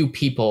 very few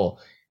people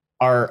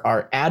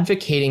are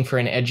advocating for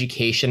an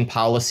education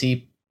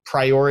policy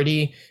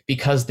priority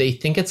because they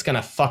think it's going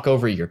to fuck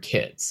over your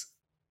kids.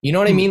 You know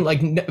what I mean?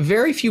 Like,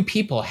 very few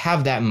people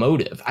have that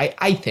motive,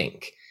 I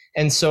think.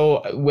 And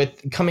so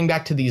with coming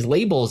back to these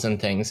labels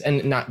and things,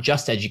 and not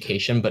just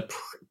education, but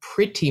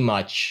pretty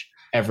much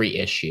every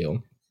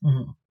issue,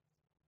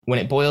 when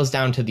it boils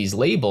down to these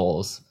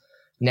labels,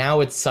 now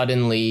it's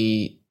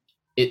suddenly,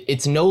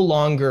 it's no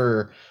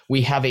longer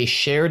we have a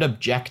shared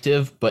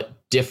objective,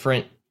 but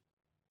different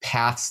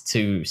paths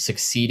to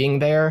succeeding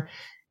there,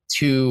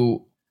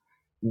 to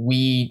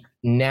we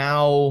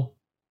now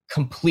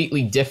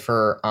completely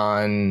differ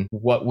on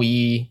what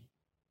we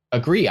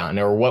agree on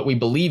or what we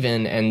believe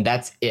in, and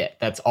that's it.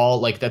 That's all.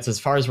 Like, that's as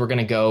far as we're going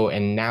to go.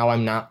 And now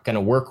I'm not going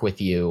to work with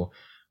you,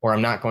 or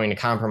I'm not going to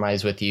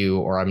compromise with you,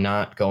 or I'm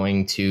not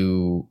going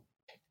to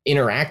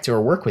interact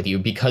or work with you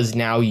because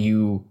now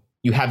you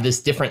have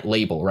this different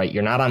label, right?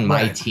 You're not on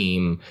my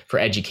team for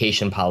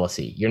education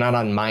policy. You're not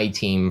on my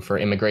team for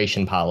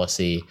immigration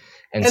policy.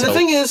 And so, the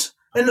thing is,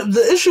 and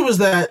the issue is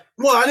that,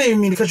 well, I didn't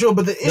even mean to cut you off,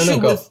 but the issue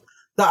with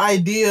the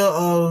idea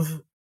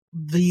of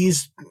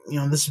these,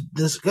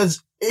 this,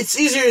 because it's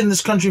easier in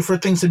this country for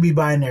things to be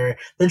binary.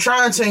 They're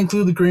trying to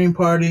include the Green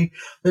Party.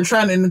 They're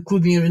trying to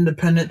include the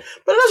Independent,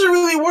 but it doesn't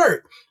really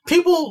work.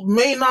 People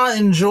may not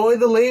enjoy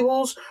the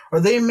labels,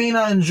 or they may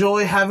not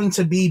enjoy having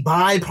to be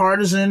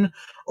bipartisan,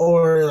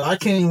 or I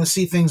can't even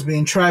see things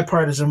being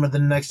tripartisan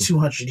within the next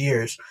 200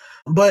 years.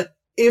 But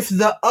if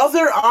the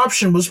other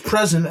option was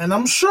present, and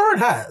I'm sure it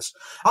has,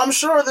 I'm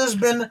sure there's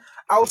been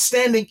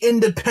outstanding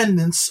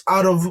independents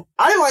I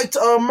liked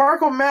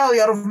Mark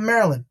O'Malley out of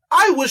Maryland.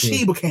 I wish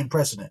he became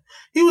president.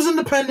 He was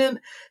independent.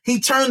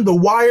 He turned The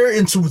Wire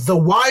into The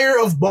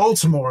Wire of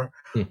Baltimore,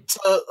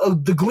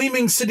 the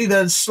gleaming city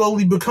that it's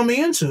slowly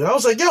becoming into. I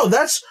was like, yo,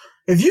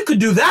 if you could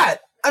do that,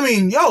 I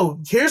mean,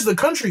 here's the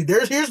country.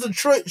 Here's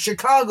Detroit,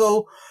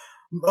 Chicago,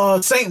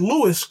 St.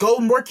 Louis. Go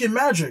and work your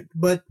magic.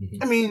 But,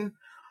 I mean,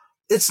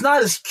 it's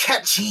not as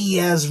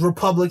catchy as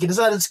Republican. It's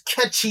not as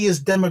catchy as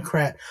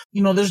Democrat.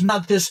 There's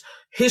not this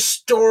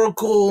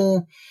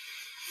historical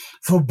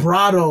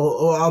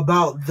vibrato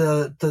about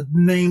the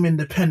name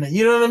Independent.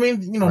 You know what I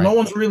mean? No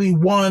one's really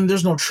won.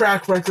 There's no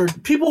track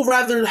record. People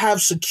rather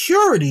have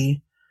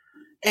security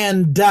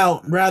and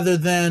doubt rather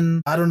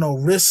than, I don't know,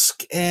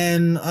 risk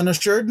and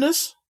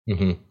unassuredness.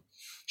 Mm-hmm.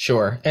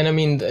 Sure. And I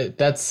mean,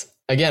 that's,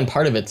 again,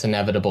 part of it's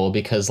inevitable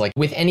because, like,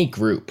 with any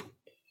group,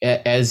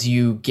 as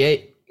you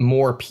get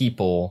more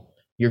people,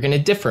 you're going to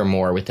differ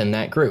more within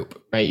that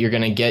group, right? You're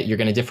going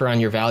to differ on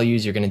your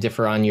values. You're going to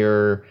differ on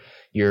your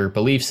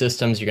belief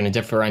systems. You're going to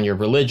differ on your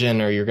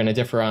religion, or you're going to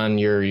differ on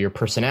your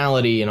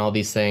personality and all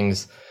these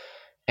things.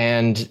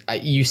 And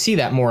you see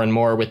that more and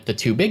more with the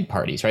two big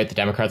parties, right? The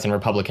Democrats and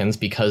Republicans,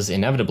 because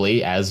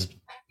inevitably, as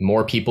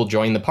more people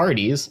join the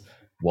parties,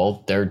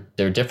 well, they're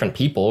different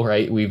people,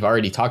 right? We've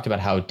already talked about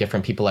how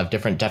different people have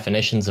different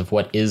definitions of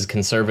what is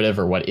conservative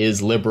or what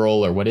is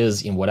liberal or what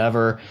is, you know,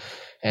 whatever.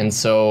 And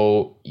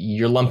so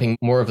you're lumping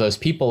more of those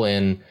people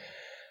in.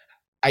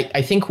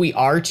 I think we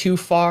are too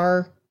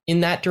far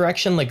in that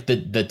direction. Like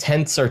the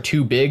tents are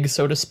too big,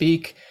 so to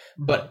speak.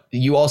 But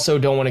you also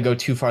don't want to go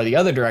too far the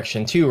other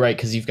direction too, right?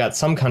 Because you've got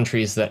some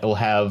countries that will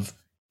have,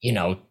 you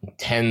know,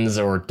 tens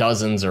or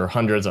dozens or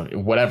hundreds of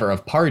whatever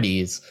of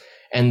parties,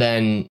 and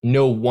then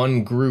no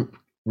one group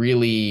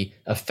really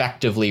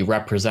effectively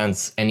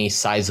represents any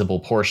sizable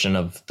portion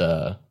of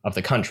the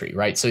country,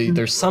 right? So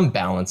there's some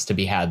balance to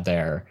be had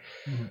there.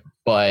 Mm-hmm.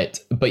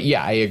 But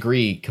yeah, I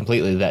agree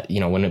completely that, you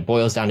know, when it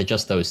boils down to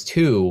just those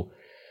two,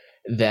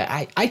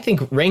 that I think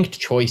ranked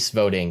choice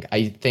voting,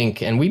 I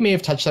think, and we may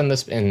have touched on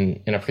this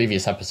in a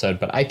previous episode,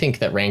 but I think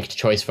that ranked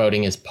choice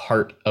voting is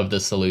part of the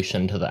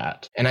solution to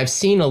that. And I've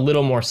seen a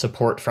little more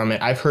support from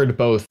it. I've heard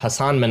both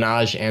Hasan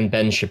Minhaj and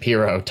Ben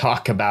Shapiro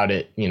talk about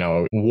it, you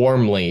know,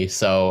 warmly.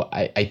 So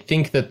I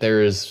think that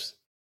there's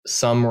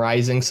some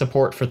rising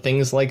support for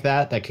things like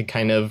that could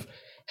kind of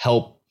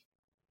help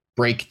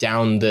break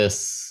down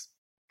this,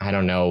 I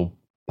don't know,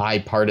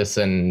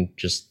 bipartisan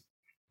just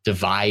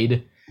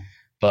divide.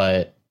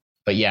 But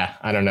yeah,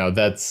 I don't know.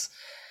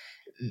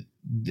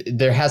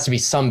 There has to be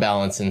some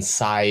balance in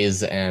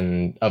size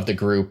and of the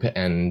group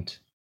and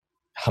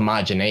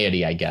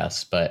homogeneity, I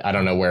guess, but I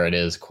don't know where it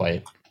is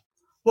quite.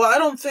 Well, I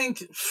don't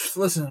think,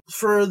 listen,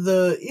 for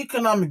the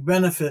economic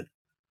benefit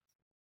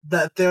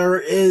that there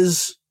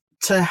is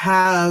to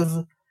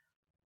have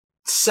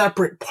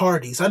separate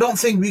parties, I don't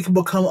think we can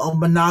become a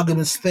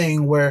monogamous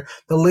thing where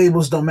the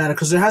labels don't matter,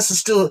 because there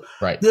still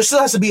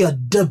has to be a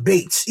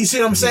debate. You see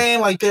what I'm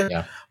saying? Like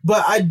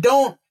but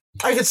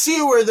I could see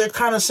where they're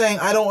kind of saying,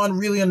 I don't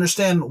really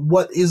understand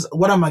what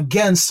I'm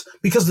against,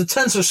 because the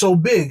tents are so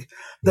big.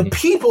 The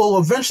people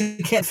eventually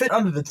can't fit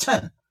under the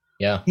tent.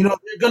 Yeah. You know,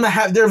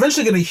 they're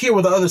eventually going to hear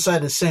what the other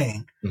side is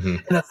saying. Mm-hmm.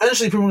 And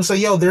eventually people will say,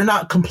 yo, they're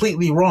not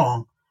completely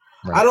wrong.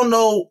 Right. I don't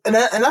know. And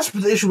that's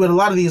the issue with a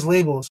lot of these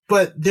labels.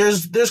 But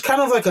there's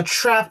kind of like a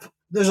trap.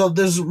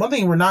 There's one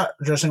thing we're not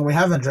addressing, we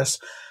haven't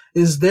addressed,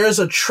 is there's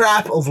a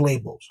trap of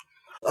labels.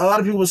 A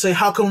lot of people would say,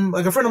 how come,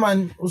 like a friend of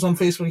mine was on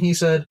Facebook, and he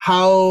said,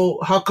 how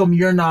come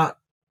you're not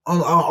on,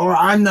 or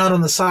I'm not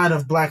on the side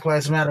of Black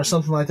Lives Matter, or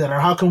something like that,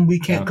 or how come we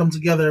can't come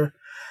together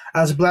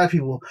as Black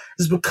people?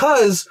 It's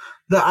because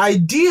the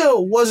idea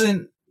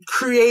wasn't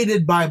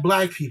created by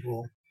Black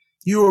people.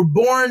 You were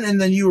born and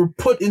then you were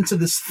put into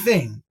this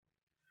thing.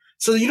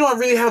 So you don't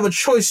really have a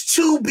choice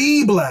to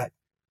be Black.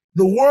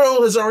 The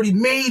world has already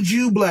made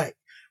you Black.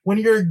 When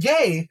you're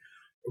gay,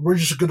 we're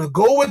just going to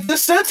go with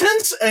this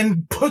sentence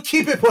and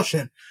keep it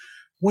pushing.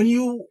 When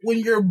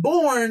you're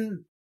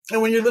born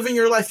and when you're living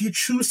your life, you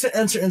choose to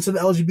enter into the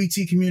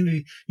LGBT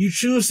community. You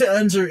choose to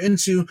enter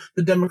into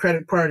the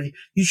Democratic Party.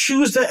 You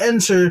choose to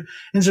enter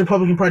into the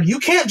Republican Party. You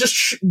can't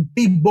just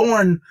be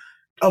born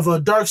of a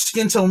dark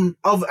skin tone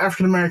of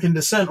African-American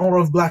descent or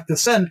of Black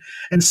descent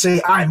and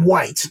say, I'm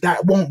white.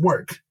 That won't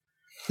work.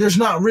 There's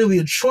not really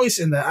a choice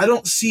in that. I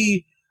don't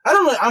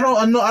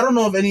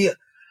know of any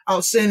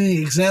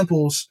outstanding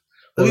examples.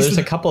 Well, there's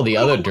a couple the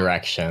other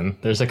direction.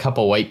 There's a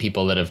couple white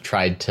people that have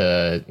tried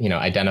to, you know,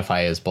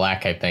 identify as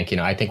Black, I think. You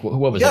know, I think,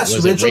 what was it?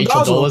 Was it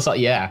Rachel Dolezal?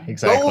 Yeah,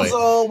 exactly.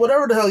 Dolezal,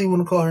 whatever the hell you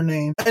want to call her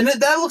name. And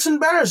that looks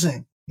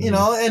embarrassing, you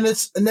know, and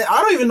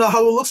I don't even know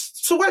how it looks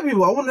to white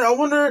people. I wonder,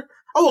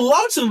 I would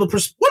love to know what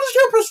is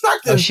your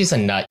perspective? Oh, she's a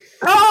nut.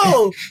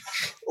 Oh,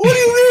 what do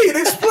you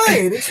mean?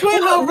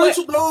 Explain how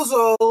Rachel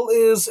Dolezal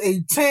is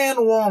a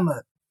tan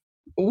walnut.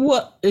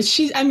 What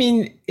I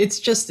mean, it's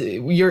just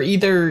you're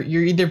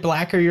either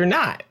Black or you're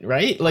not,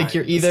 right? Like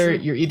you're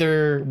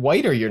either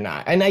white or you're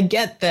not. And I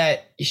get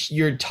that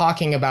you're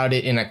talking about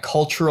it in a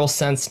cultural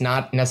sense,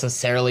 not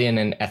necessarily in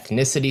an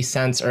ethnicity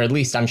sense, or at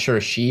least I'm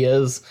sure she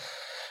is.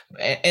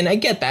 And I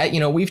get that, you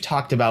know, we've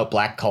talked about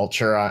Black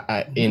culture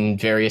in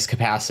various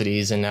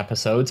capacities and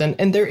episodes,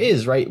 and there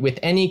is, right, with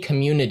any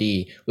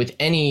community, with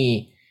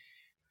any,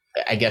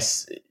 I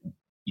guess,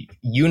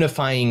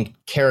 unifying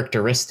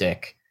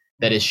characteristic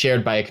that is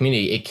shared by a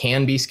community. It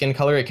can be skin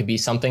color. It could be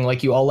something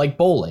like you all like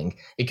bowling.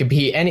 It could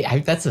be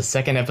that's the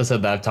second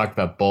episode that I've talked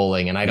about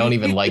bowling, and I don't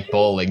even like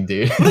bowling,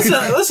 dude.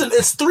 Listen,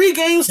 it's 3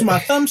 games. My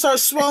thumb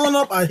starts swelling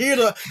up.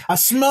 I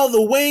smell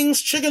the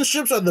wings. Chicken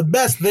strips are the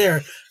best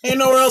there. Ain't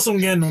nowhere else I'm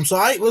getting them.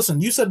 So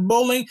you said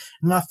bowling,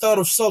 and I thought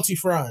of salty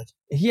fries.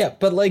 Yeah,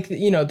 but like,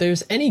 you know,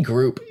 there's any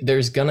group,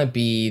 there's gonna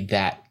be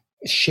that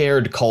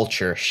shared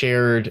culture,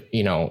 shared,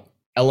 you know,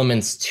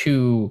 elements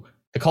to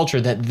the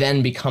culture that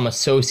then become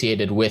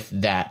associated with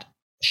that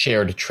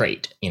shared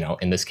trait,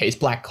 in this case,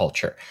 Black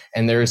culture.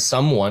 And there's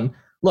someone,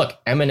 look,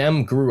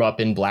 Eminem grew up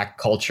in Black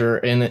culture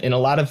in a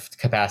lot of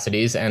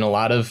capacities, and a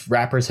lot of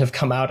rappers have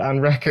come out on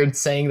record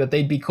saying that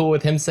they'd be cool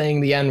with him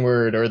saying the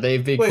N-word, or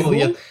they'd be cool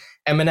with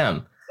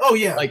Eminem. Oh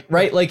yeah. Like,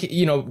 right. Like,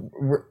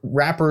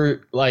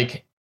 rapper,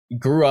 like,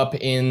 grew up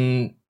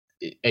in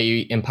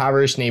a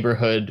impoverished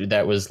neighborhood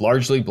that was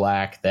largely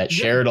Black, that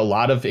shared a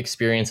lot of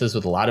experiences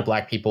with a lot of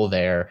Black people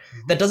there.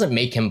 That doesn't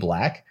make him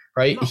Black,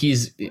 right? No.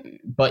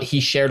 But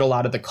he shared a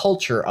lot of the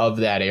culture of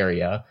that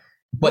area.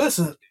 But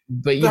listen,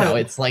 but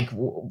it's like,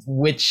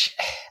 which,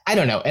 I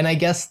don't know. And I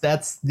guess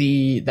that's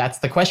the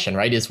question,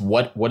 right? Is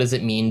what does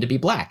it mean to be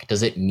Black?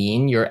 Does it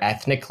mean you're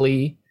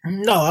ethnically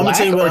I'm Black, gonna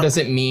tell you or does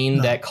it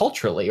mean that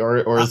culturally,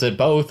 or is it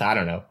both? I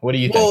don't know. What do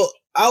you think? Well,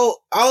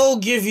 I'll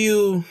give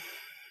you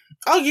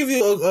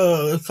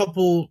a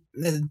couple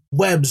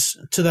webs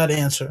to that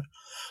answer.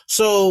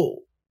 So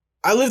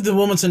I lived in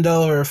Wilmington,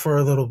 Delaware for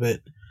a little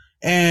bit,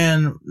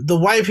 and the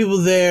white people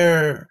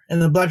there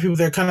and the Black people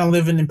there kind of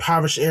live in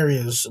impoverished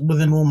areas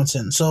within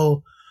Wilmington.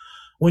 So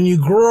when you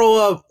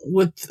grow up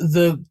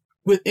within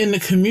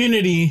the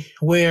community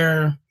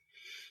where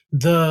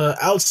the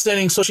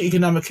outstanding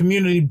socioeconomic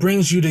community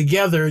brings you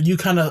together, you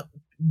kind of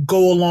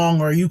go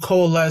along, or you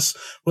coalesce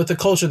with the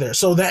culture there.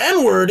 So the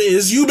N-word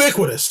is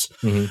ubiquitous.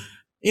 Mm-hmm.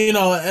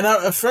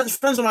 And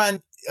friends of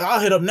mine, I'll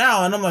hit up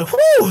now, and I'm like,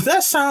 whoo,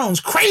 that sounds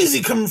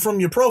crazy coming from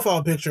your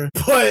profile picture.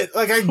 But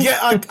like, I get,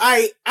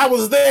 I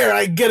was there,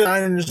 I get it,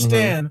 I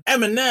understand.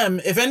 Mm-hmm.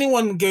 Eminem, if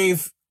anyone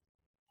gave,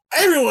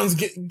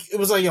 it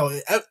was like, yo,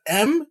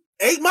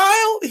 8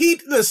 Mile, he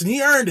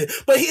earned it.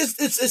 But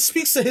it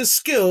speaks to his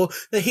skill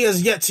that he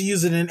has yet to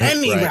use it in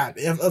any rap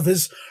of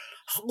his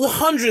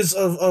hundreds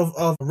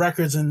of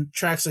records and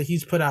tracks that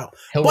he's put out.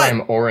 He'll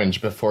rhyme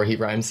orange before he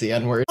rhymes the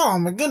N-word. Oh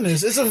my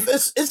goodness,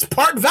 it's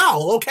part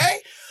vowel, okay?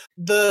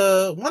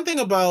 The one thing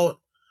about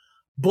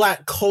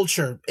Black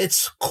culture,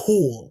 it's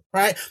cool,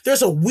 right?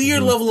 There's a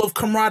weird level of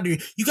camaraderie.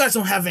 You guys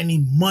don't have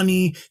any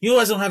money. You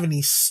guys don't have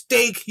any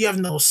stake. You have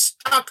no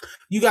stock.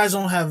 You guys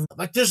don't have,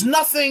 like, there's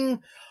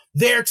nothing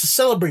there to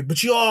celebrate,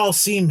 but you all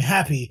seem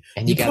happy.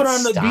 And you put on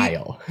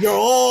style. The beat,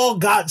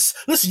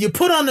 you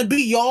put on the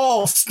beat, you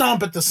all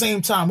stomp at the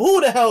same time. Who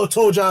the hell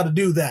told y'all to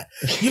do that?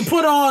 You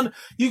put on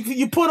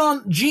you put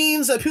on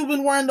jeans that people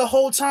been wearing the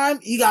whole time.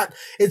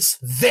 It's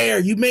there.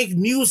 You make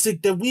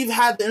music that we've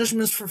had the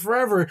instruments for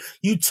forever.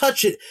 You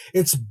touch it,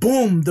 it's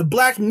boom. The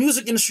Black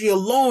music industry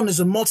alone is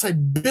a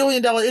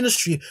multi-billion-dollar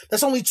industry.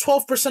 That's only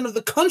 12% of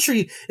the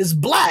country is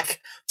Black.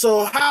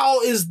 So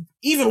how is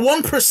even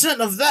 1%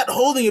 of that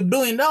holding $1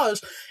 billion?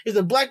 If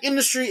the Black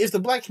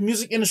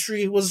music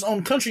industry was its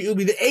own country, it would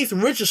be the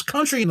 8th richest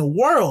country in the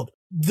world.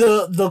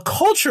 The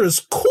culture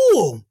is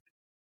cool.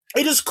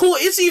 It is cool.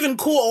 It's even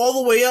cool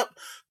all the way up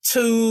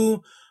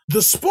to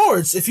the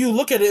sports. If you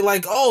look at it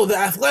like, oh, the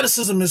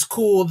athleticism is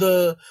cool,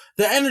 the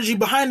energy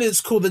behind it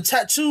is cool, the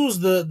tattoos,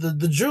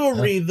 the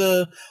jewelry,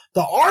 the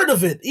art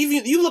of it.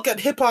 Even you look at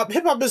hip hop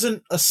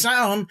isn't a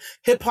sound,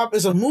 hip hop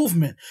is a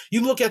movement.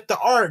 You look at the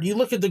art, you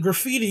look at the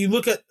graffiti, you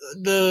look at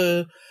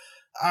you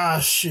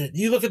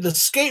look at the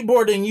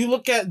skateboarding, you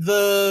look at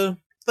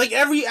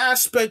every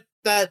aspect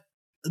that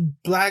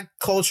Black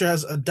culture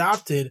has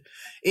adopted,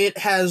 it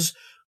has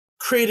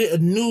created a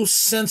new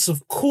sense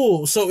of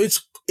cool. So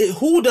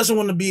who doesn't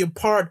want to be a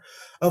part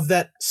of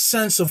that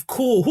sense of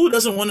cool? Who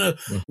doesn't want to?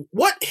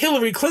 What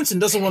Hillary Clinton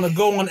doesn't want to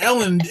go on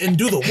Ellen and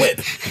do the whip,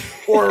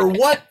 or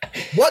what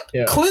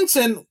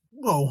Clinton?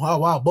 Oh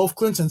wow, both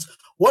Clintons.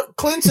 What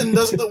Clinton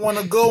doesn't want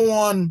to go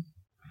on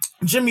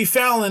Jimmy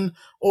Fallon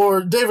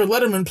or David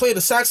Letterman, play the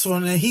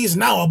saxophone, and he's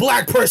now a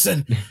Black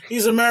person.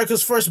 He's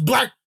America's first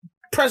Black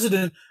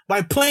president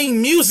by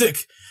playing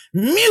music.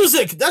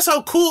 That's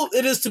how cool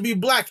it is to be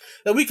Black,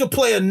 that we could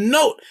play a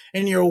note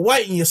and you're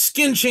white and your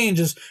skin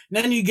changes,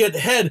 and then you get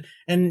head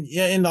and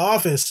in the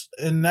office,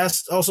 and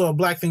that's also a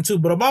Black thing too.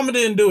 But Obama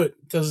didn't do it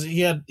because he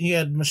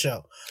had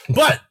Michelle,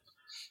 but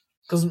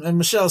because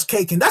Michelle's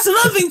caking. That's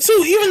another thing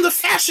too. Even the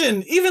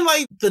fashion, even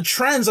like the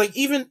trends, like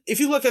even if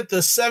you look at the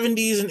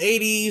 70s and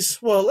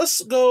 80s, well,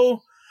 let's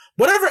go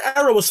whatever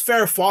era was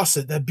Farrah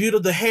Fawcett, that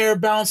beautiful, the hair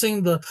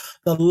bouncing, the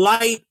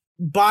light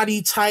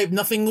body type,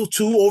 nothing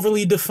too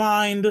overly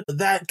defined,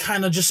 that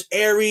kind of just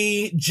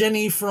airy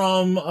Jenny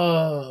from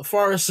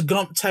Forrest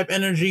Gump type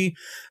energy.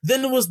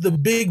 Then there was the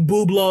big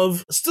boob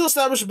love, still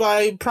established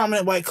by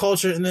prominent white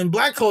culture, and then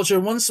Black culture.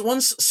 Once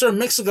Sir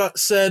Mix-a-Lot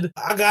said,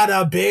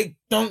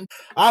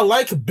 I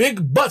like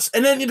big butts,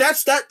 and then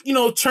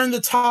that turned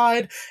the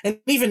tide. And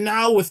even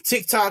now with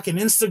TikTok and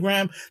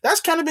Instagram,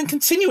 that's kind of been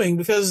continuing,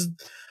 because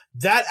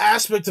that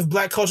aspect of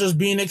Black culture is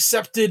being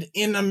accepted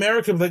in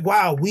America. Like,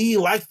 wow, we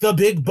like the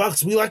big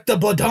bucks. We like the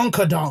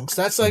badonkadonks.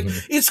 That's like,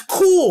 It's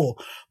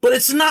cool, but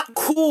it's not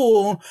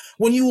cool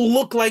when you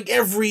look like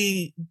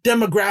every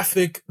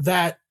demographic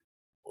that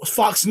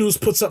Fox News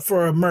puts up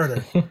for a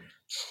murder.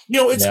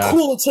 It's Yeah.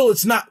 cool until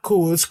it's not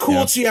cool. It's cool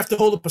Yeah. until you have to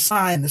hold up a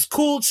sign. It's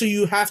cool until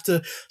you have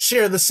to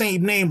share the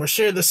same name or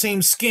share the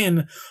same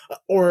skin,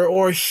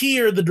 or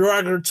hear the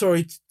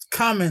derogatory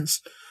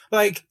comments.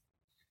 Like,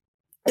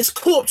 it's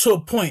cool up to a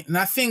point, and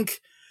I think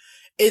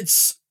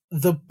it's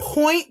the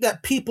point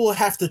that people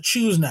have to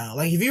choose now.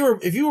 Like, if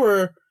you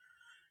were,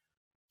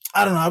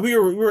 I don't know,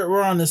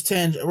 we're on this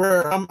tangent.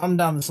 I'm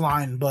down this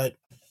line, but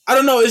I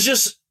don't know. It's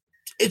just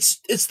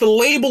it's the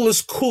label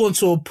is cool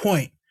until a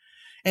point.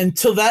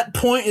 Until that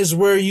point is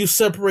where you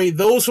separate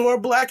those who are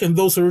black and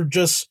those who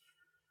just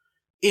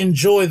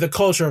enjoy the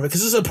culture of it.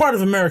 Because it's a part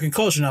of American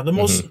culture now. The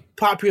most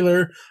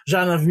popular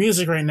genre of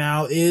music right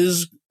now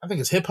is, I think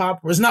it's hip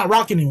hop, or it's not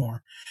rock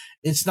anymore.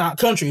 It's not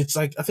country. It's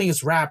like, I think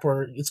it's rap,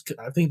 or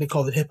I think they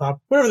call it hip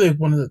hop, whatever they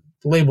want to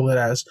label it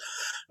as.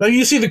 Like,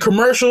 you see the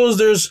commercials,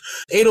 there's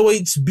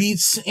 808s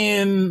beats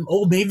in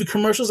Old Navy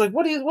commercials. Like,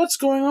 what's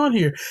going on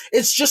here?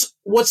 It's just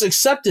what's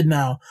accepted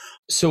now.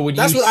 So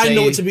that's what I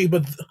know it to be,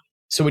 but.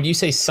 So would you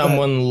say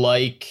someone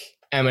like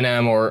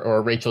Eminem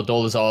or Rachel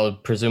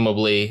Dolezal,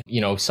 presumably,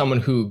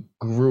 someone who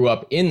grew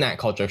up in that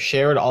culture,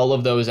 shared all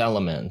of those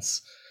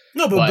elements?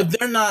 No, but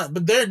they're not.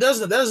 But that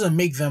doesn't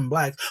make them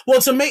black.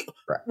 Well,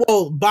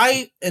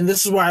 and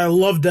this is why I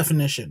love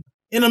definition.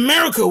 In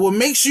America, what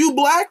makes you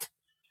black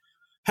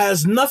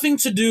has nothing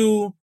to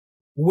do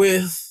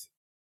with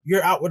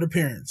your outward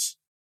appearance,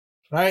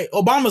 right?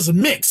 Obama's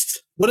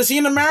mixed. What is he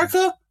in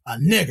America? A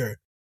nigger.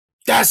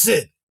 That's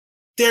it.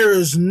 There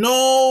is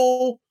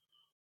no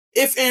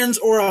ifs, ands,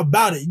 or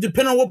about it.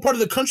 Depending on what part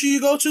of the country you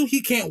go to,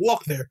 he can't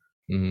walk there.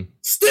 Mm-hmm.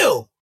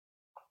 Still,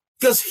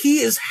 because he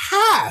is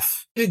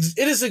half. It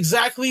is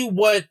exactly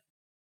what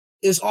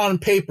is on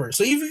paper.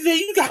 So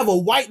you can have a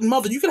white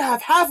mother. You could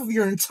have half of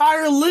your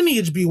entire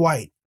lineage be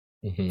white.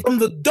 Mm-hmm. From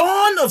the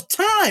dawn of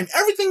time,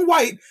 everything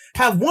white,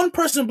 have one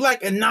person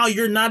black, and now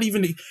you're not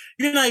even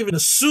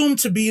assumed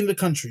to be in the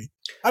country.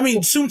 I mean,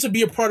 assumed to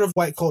be a part of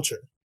white culture.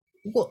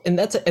 Well, and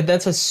that's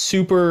a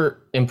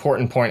super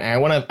important point. And I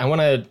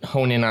want to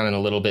hone in on it a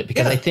little bit,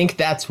 because I think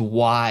that's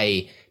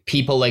why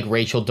people like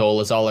Rachel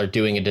Dolezal are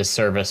doing a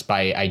disservice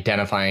by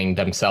identifying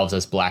themselves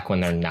as black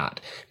when they're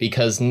not.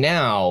 Because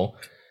now,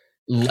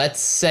 let's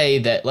say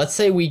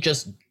we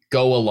just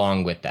go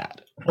along with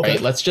that, right? Okay.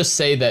 Let's just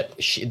say that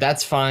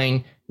that's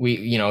fine.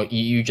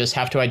 You just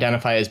have to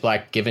identify as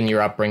black given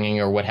your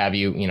upbringing or what have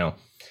you.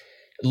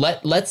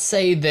 Let's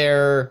say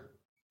there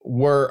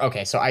were,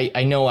 okay, so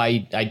I know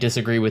I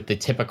disagree with the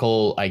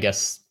typical, I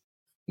guess,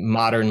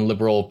 modern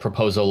liberal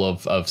proposal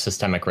of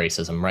systemic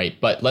racism, right?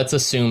 But let's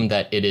assume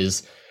that it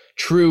is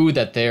true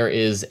that there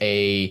is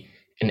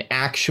an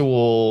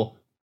actual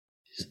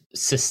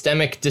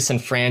systemic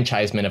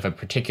disenfranchisement of a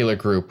particular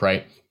group,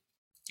 right?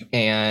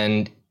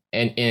 And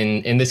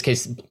in this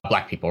case,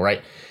 black people,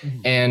 right?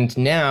 Mm-hmm. And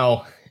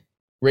now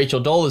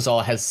Rachel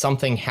Dolezal has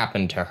something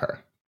happen to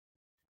her.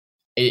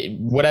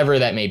 Whatever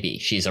that may be.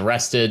 She's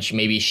arrested.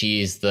 Maybe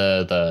she's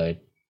the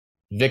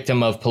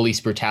victim of police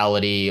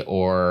brutality,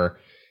 or,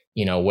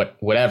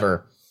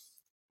 whatever.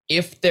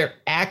 If there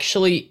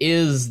actually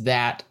is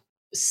that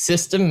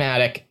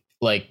systematic,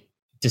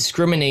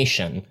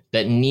 discrimination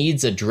that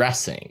needs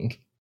addressing,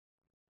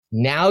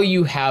 now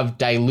you have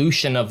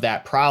dilution of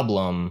that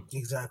problem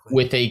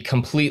with a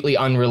completely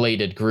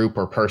unrelated group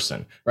or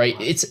person, right?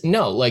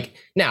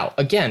 Now,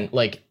 again,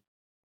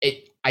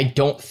 I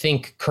don't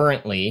think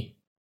currently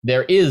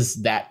there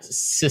is that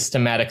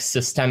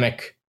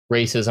systemic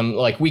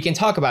racism. We can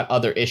talk about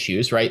other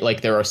issues,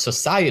 right? There are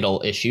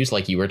societal issues,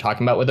 like you were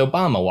talking about with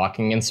Obama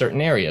walking in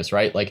certain areas,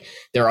 right?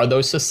 There are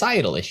those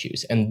societal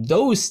issues, and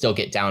those still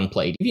get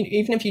downplayed,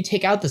 even if you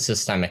take out the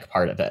systemic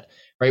part of it,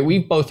 right?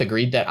 We've both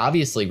agreed that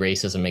obviously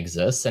racism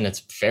exists, and it's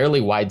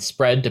fairly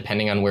widespread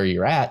depending on where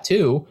you're at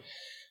too.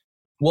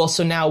 Well,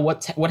 so now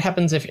what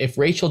happens if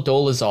Rachel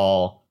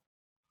Dolezal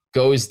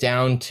goes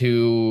down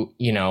to,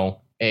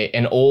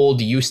 an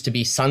old used to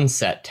be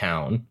Sunset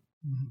town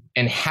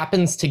and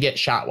happens to get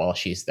shot while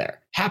she's there?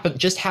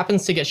 Just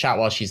happens to get shot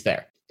while she's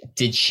there.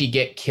 Did she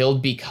get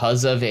killed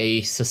because of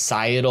a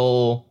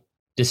societal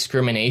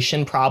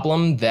discrimination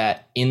problem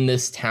that in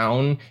this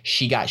town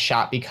she got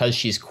shot because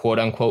she's quote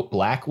unquote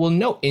black? Well,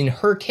 no, in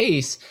her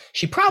case,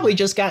 she probably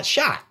just got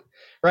shot.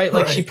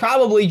 Right? She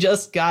probably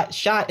just got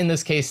shot in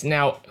this case.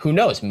 Now, who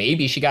knows?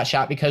 Maybe she got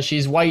shot because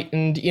she's white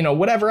and,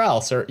 whatever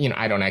else. Or,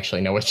 I don't actually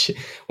know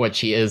what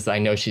she is. I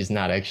know she's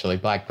not actually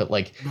black, but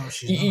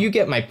you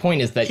get my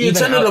point, is that she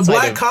attended a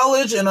black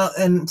college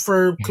and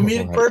for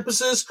comedic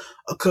purposes,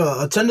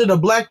 attended a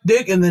black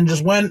dick and then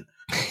just went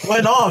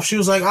off. She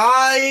was like,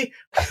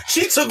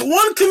 she took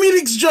one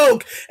comedic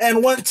joke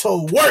and went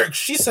to work.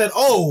 She said,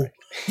 "Oh,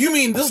 you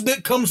mean this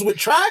dick comes with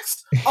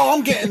tracks? Oh,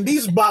 I'm getting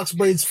these box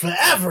braids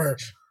forever."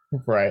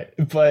 Right.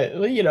 But,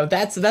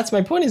 that's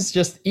my point, is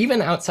just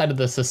even outside of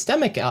the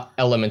systemic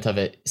element of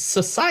it,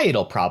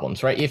 societal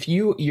problems, right? If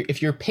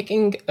you're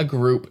picking a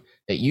group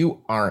that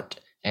you aren't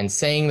and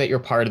saying that you're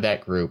part of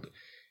that group,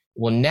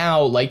 well,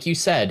 now, like you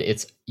said,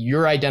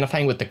 you're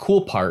identifying with the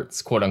cool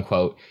parts, quote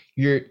unquote.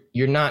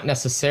 You're not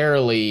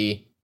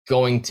necessarily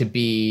going to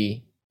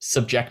be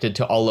subjected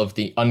to all of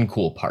the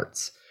uncool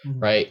parts,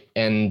 right?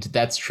 And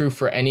that's true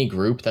for any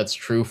group. That's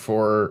true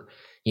for,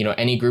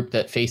 any group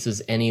that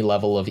faces any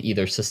level of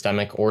either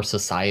systemic or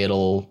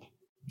societal,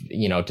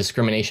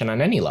 discrimination on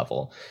any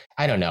level.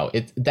 I don't know.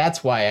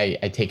 That's why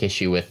I take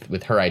issue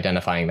with her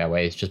identifying that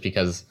way. It's just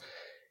because,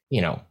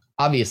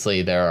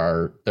 obviously there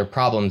are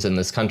problems in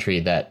this country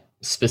that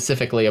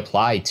specifically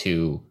apply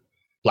to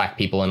Black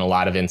people in a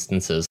lot of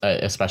instances,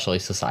 especially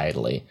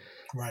societally.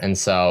 Right. And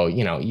so,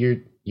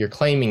 you're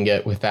claiming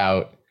it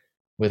without,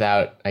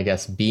 I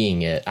guess,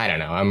 being it. I don't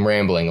know. I'm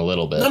rambling a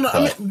little bit.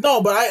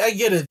 But I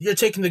get it. You're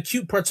taking the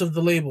cute parts of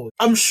the label.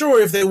 I'm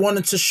sure if they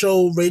wanted to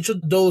show Rachel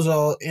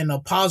Dolezal in a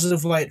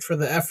positive light for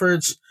the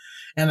efforts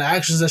and the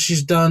actions that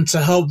she's done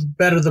to help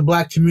better the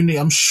Black community,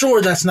 I'm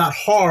sure that's not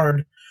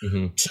hard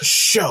to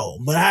show.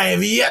 But I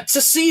have yet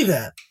to see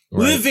that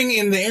living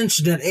in the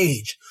internet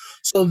age.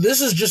 So this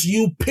is just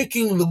you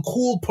picking the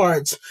cool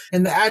parts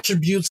and the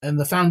attributes and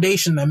the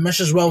foundation that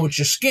meshes well with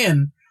your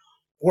skin,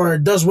 or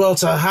it does well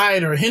to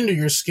hide or hinder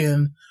your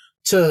skin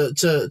to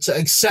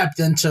accept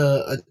and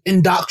to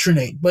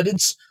indoctrinate. But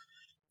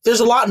there's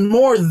a lot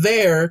more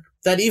there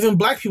that even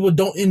Black people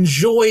don't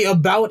enjoy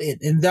about it.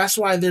 And that's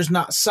why there's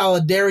not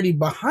solidarity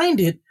behind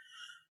it,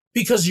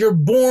 because you're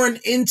born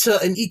into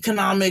an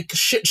economic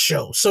shit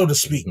show, so to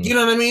speak. You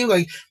know what I mean?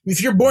 Like,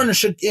 if you're born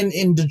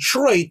in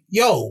Detroit,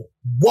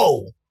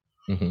 whoa.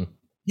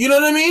 You know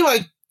what I mean?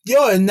 Like,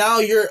 and now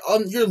you're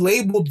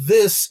labeled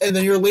this, and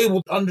then you're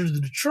labeled under the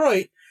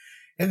Detroit,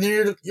 and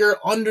then you're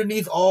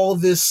underneath all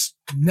this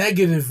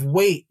negative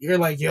weight. You're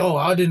like,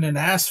 I didn't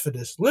ask for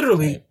this.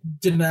 Literally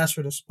didn't ask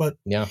for this, but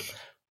yeah.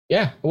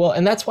 Well,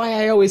 and that's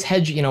why I always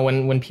hedge,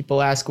 when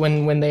people ask,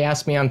 when they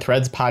ask me on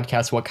Threads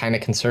podcast, what kind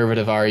of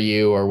conservative are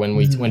you? Or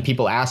when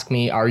people ask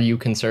me, are you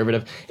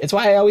conservative? It's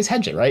why I always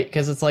hedge it, right?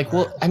 Because it's like,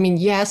 well, I mean,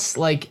 yes,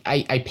 like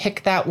I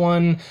pick that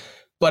one,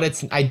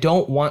 but I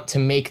don't want to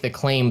make the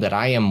claim that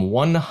I am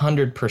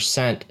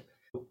 100%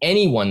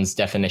 anyone's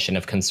definition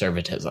of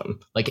conservatism.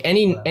 Like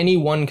any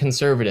one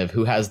conservative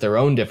who has their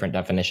own different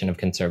definition of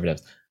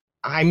conservatives.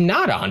 I'm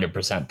not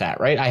 100%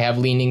 that, right? I have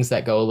leanings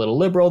that go a little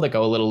liberal, that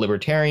go a little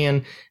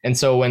libertarian. And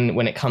so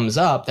when it comes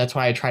up, that's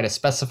why I try to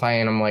specify,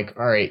 and I'm like,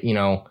 all right,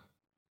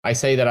 I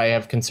say that I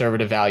have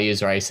conservative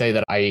values, or I say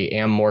that I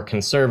am more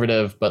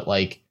conservative, but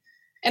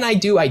and I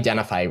do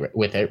identify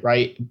with it,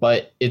 right?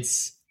 But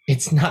it's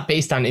not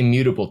based on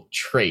immutable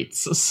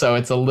traits. So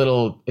it's a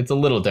little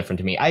different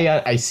to me.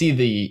 I see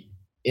the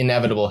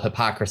inevitable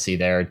hypocrisy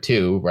there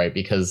too, right?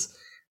 Because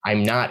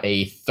I'm not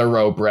a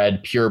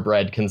thoroughbred,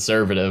 purebred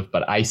conservative,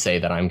 but I say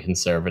that I'm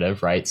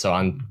conservative, right? So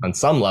on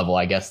some level,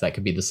 I guess that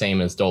could be the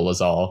same as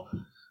Dolezal,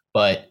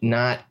 but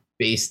not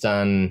based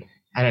on,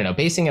 I don't know,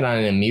 basing it on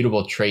an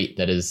immutable trait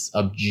that is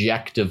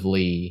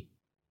objectively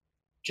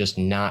just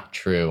not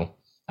true.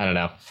 I don't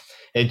know.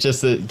 It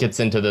just gets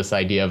into this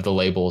idea of the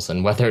labels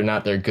and whether or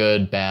not they're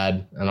good,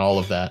 bad, and all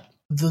of that.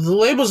 The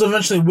labels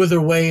eventually wither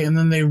away, and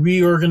then they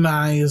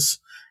reorganize.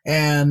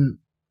 And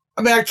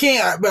I mean, I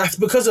can't,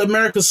 because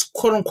America's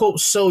quote unquote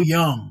so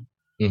young.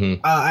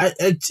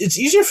 It's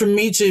easier for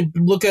me to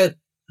look at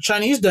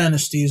Chinese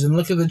dynasties and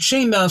look at the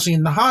Qing dynasty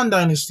and the Han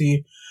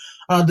dynasty,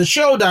 the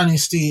Zhou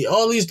dynasty,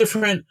 all these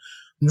different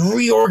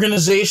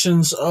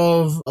reorganizations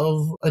of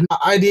an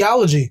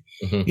ideology.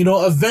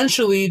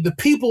 Eventually the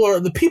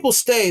people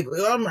stay.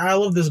 I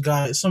love this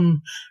guy. It's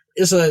one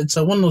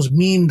of those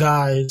meme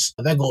guys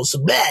that goes,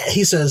 bleh.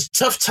 He says,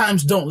 tough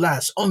times don't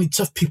last. Only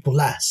tough people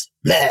last.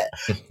 Bleh.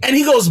 And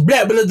he goes,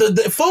 bleh. But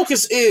the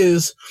focus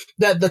is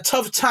that the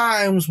tough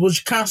times will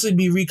constantly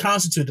be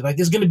reconstituted. Like,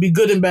 it's going to be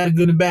good and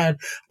bad,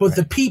 but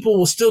the people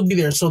will still be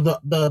there. So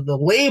the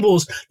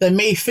labels that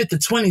may fit the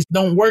 20s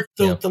don't work.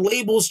 The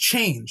labels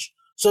change.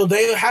 So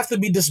they have to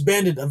be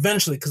disbanded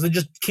eventually because they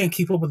just can't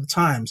keep up with the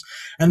times.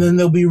 And then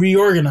they'll be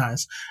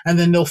reorganized, and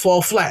then they'll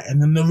fall flat,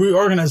 and then they'll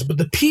reorganize. But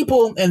the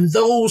people and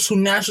those who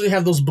naturally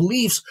have those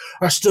beliefs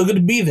are still going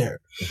to be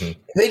there.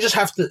 They just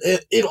have to,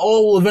 it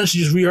all will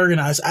eventually just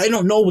reorganize. I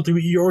don't know what the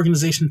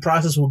reorganization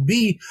process will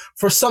be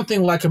for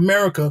something like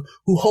America,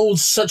 who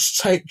holds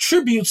such tight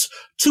tributes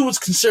to its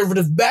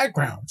conservative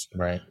backgrounds.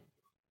 Right.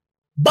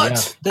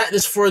 But that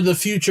is for the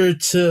future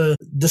to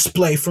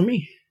display for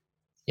me.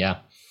 Yeah.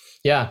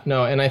 Yeah,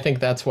 no, and I think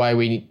that's why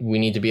we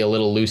need to be a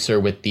little looser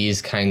with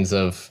these kinds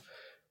of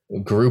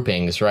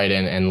groupings, right,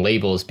 and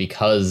labels,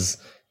 because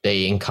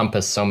they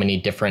encompass so many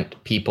different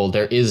people.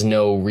 There is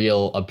no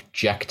real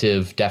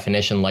objective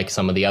definition like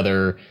some of the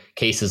other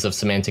cases of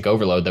semantic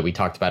overload that we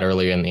talked about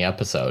earlier in the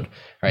episode,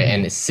 right?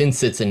 And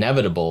since it's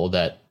inevitable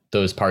that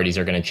those parties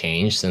are going to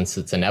change, since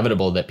it's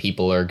inevitable that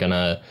people are going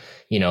to,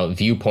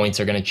 viewpoints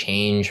are going to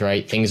change,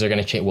 right? Things are going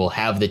to change. We'll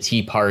have the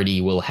Tea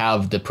Party, we'll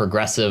have the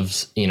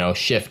progressives,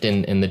 shift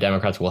in the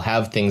Democrats. We'll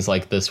have things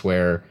like this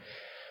where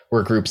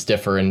groups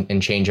differ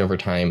and change over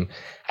time.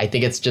 I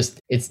think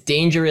it's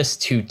dangerous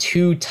to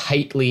too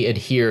tightly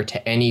adhere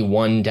to any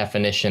one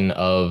definition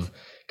of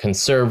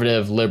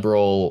conservative,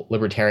 liberal,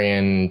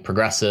 libertarian,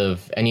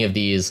 progressive, any of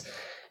these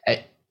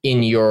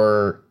in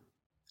your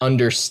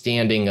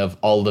understanding of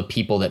all the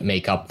people that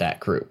make up that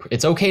group.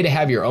 It's okay to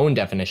have your own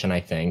definition,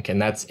 I think,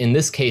 and that's, in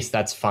this case,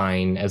 that's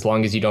fine as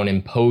long as you don't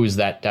impose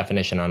that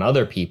definition on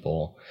other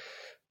people.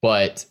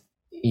 But,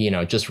 you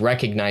know, just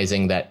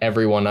recognizing that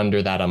everyone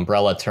under that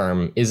umbrella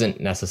term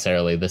isn't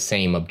necessarily the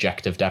same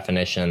objective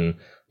definition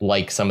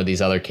like some of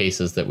these other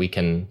cases that we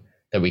can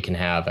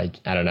have. I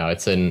don't know.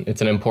 It's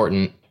an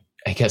important,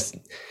 I guess,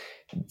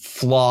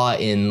 flaw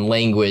in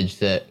language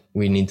that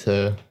we need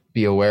to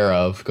be aware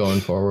of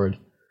going forward.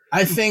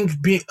 I think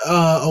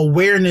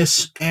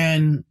awareness,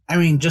 and I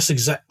mean, just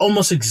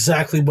almost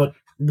exactly what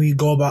we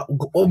go about,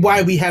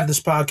 why we have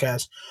this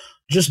podcast,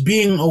 just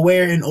being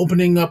aware and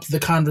opening up the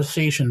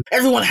conversation.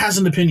 Everyone has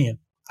an opinion.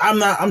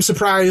 I'm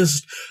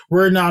surprised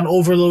we're not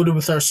overloaded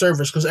with our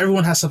servers because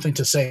everyone has something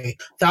to say.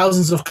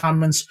 Thousands of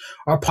comments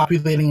are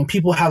populating and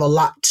people have a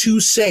lot to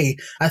say.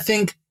 I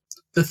think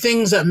the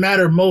things that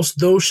matter most,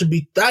 those should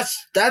be,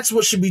 that's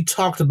what should be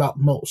talked about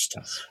most.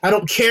 I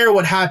don't care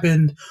what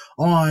happened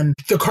on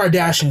the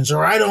Kardashians,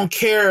 or I don't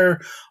care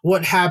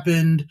what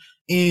happened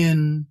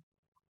in,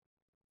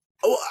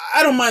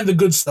 I don't mind the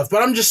good stuff,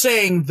 but I'm just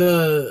saying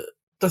the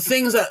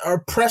things that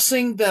are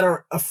pressing, that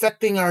are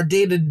affecting our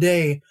day to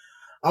day,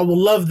 I would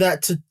love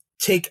that to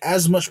take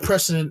as much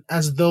precedent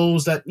as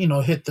those that, you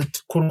know, hit the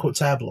quote unquote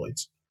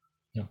tabloids.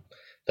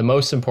 The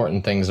most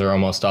important things are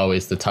almost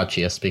always the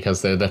touchiest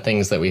because they're the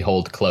things that we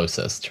hold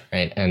closest,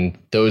 right? And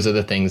those are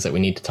the things that we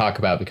need to talk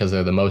about because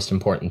they're the most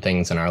important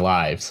things in our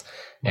lives.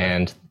 Right.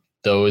 And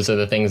those are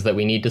the things that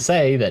we need to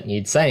say that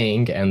need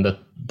saying, and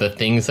the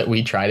things that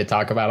we try to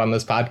talk about on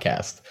this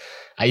podcast.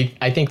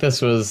 I think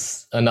this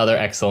was another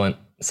excellent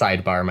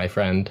sidebar, my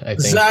friend. I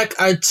think. Zach,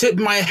 I tip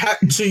my hat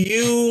to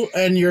you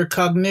and your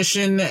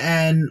cognition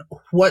and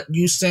what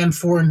you stand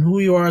for and who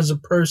you are as a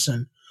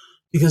person,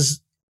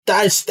 because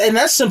that's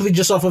simply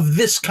just off of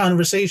this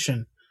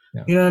conversation.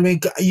 Yeah. You know what I mean?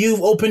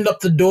 You've opened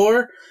up the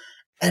door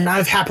and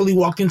I've happily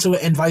walked into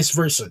it, and vice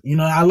versa. You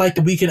know, I like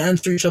that we can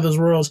enter each other's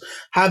worlds,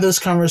 have this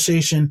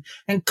conversation,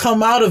 and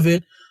come out of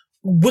it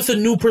with a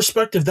new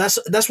perspective. That's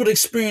what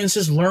experience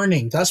is,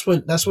 learning. That's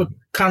what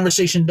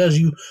conversation does.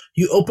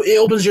 It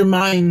opens your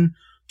mind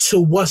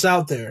to what's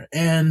out there.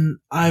 And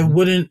I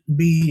wouldn't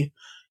be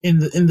in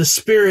the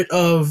spirit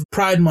of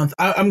Pride Month.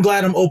 I'm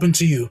glad I'm open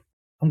to you.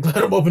 I'm glad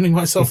I'm opening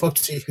myself up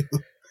to you.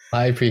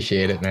 I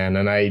appreciate it, man.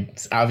 And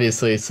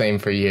obviously same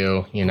for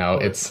you. You know,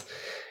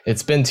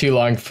 it's been too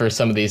long for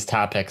some of these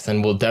topics,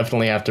 and we'll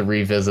definitely have to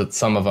revisit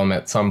some of them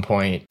at some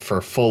point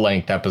for full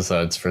length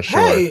episodes for sure.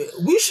 Hey,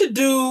 we should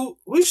do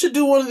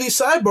one of these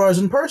sidebars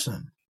in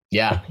person.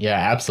 Yeah,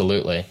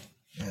 absolutely.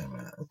 Yeah,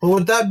 man. But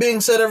with that being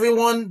said,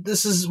 everyone,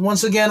 this is,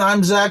 once again,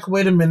 I'm Zach.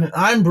 Wait a minute.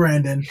 I'm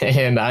Brandon.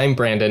 And I'm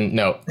Brandon.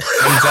 No,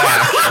 I'm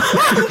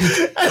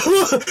Zach.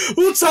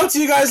 We'll talk to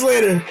you guys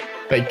later.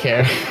 Take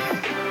care.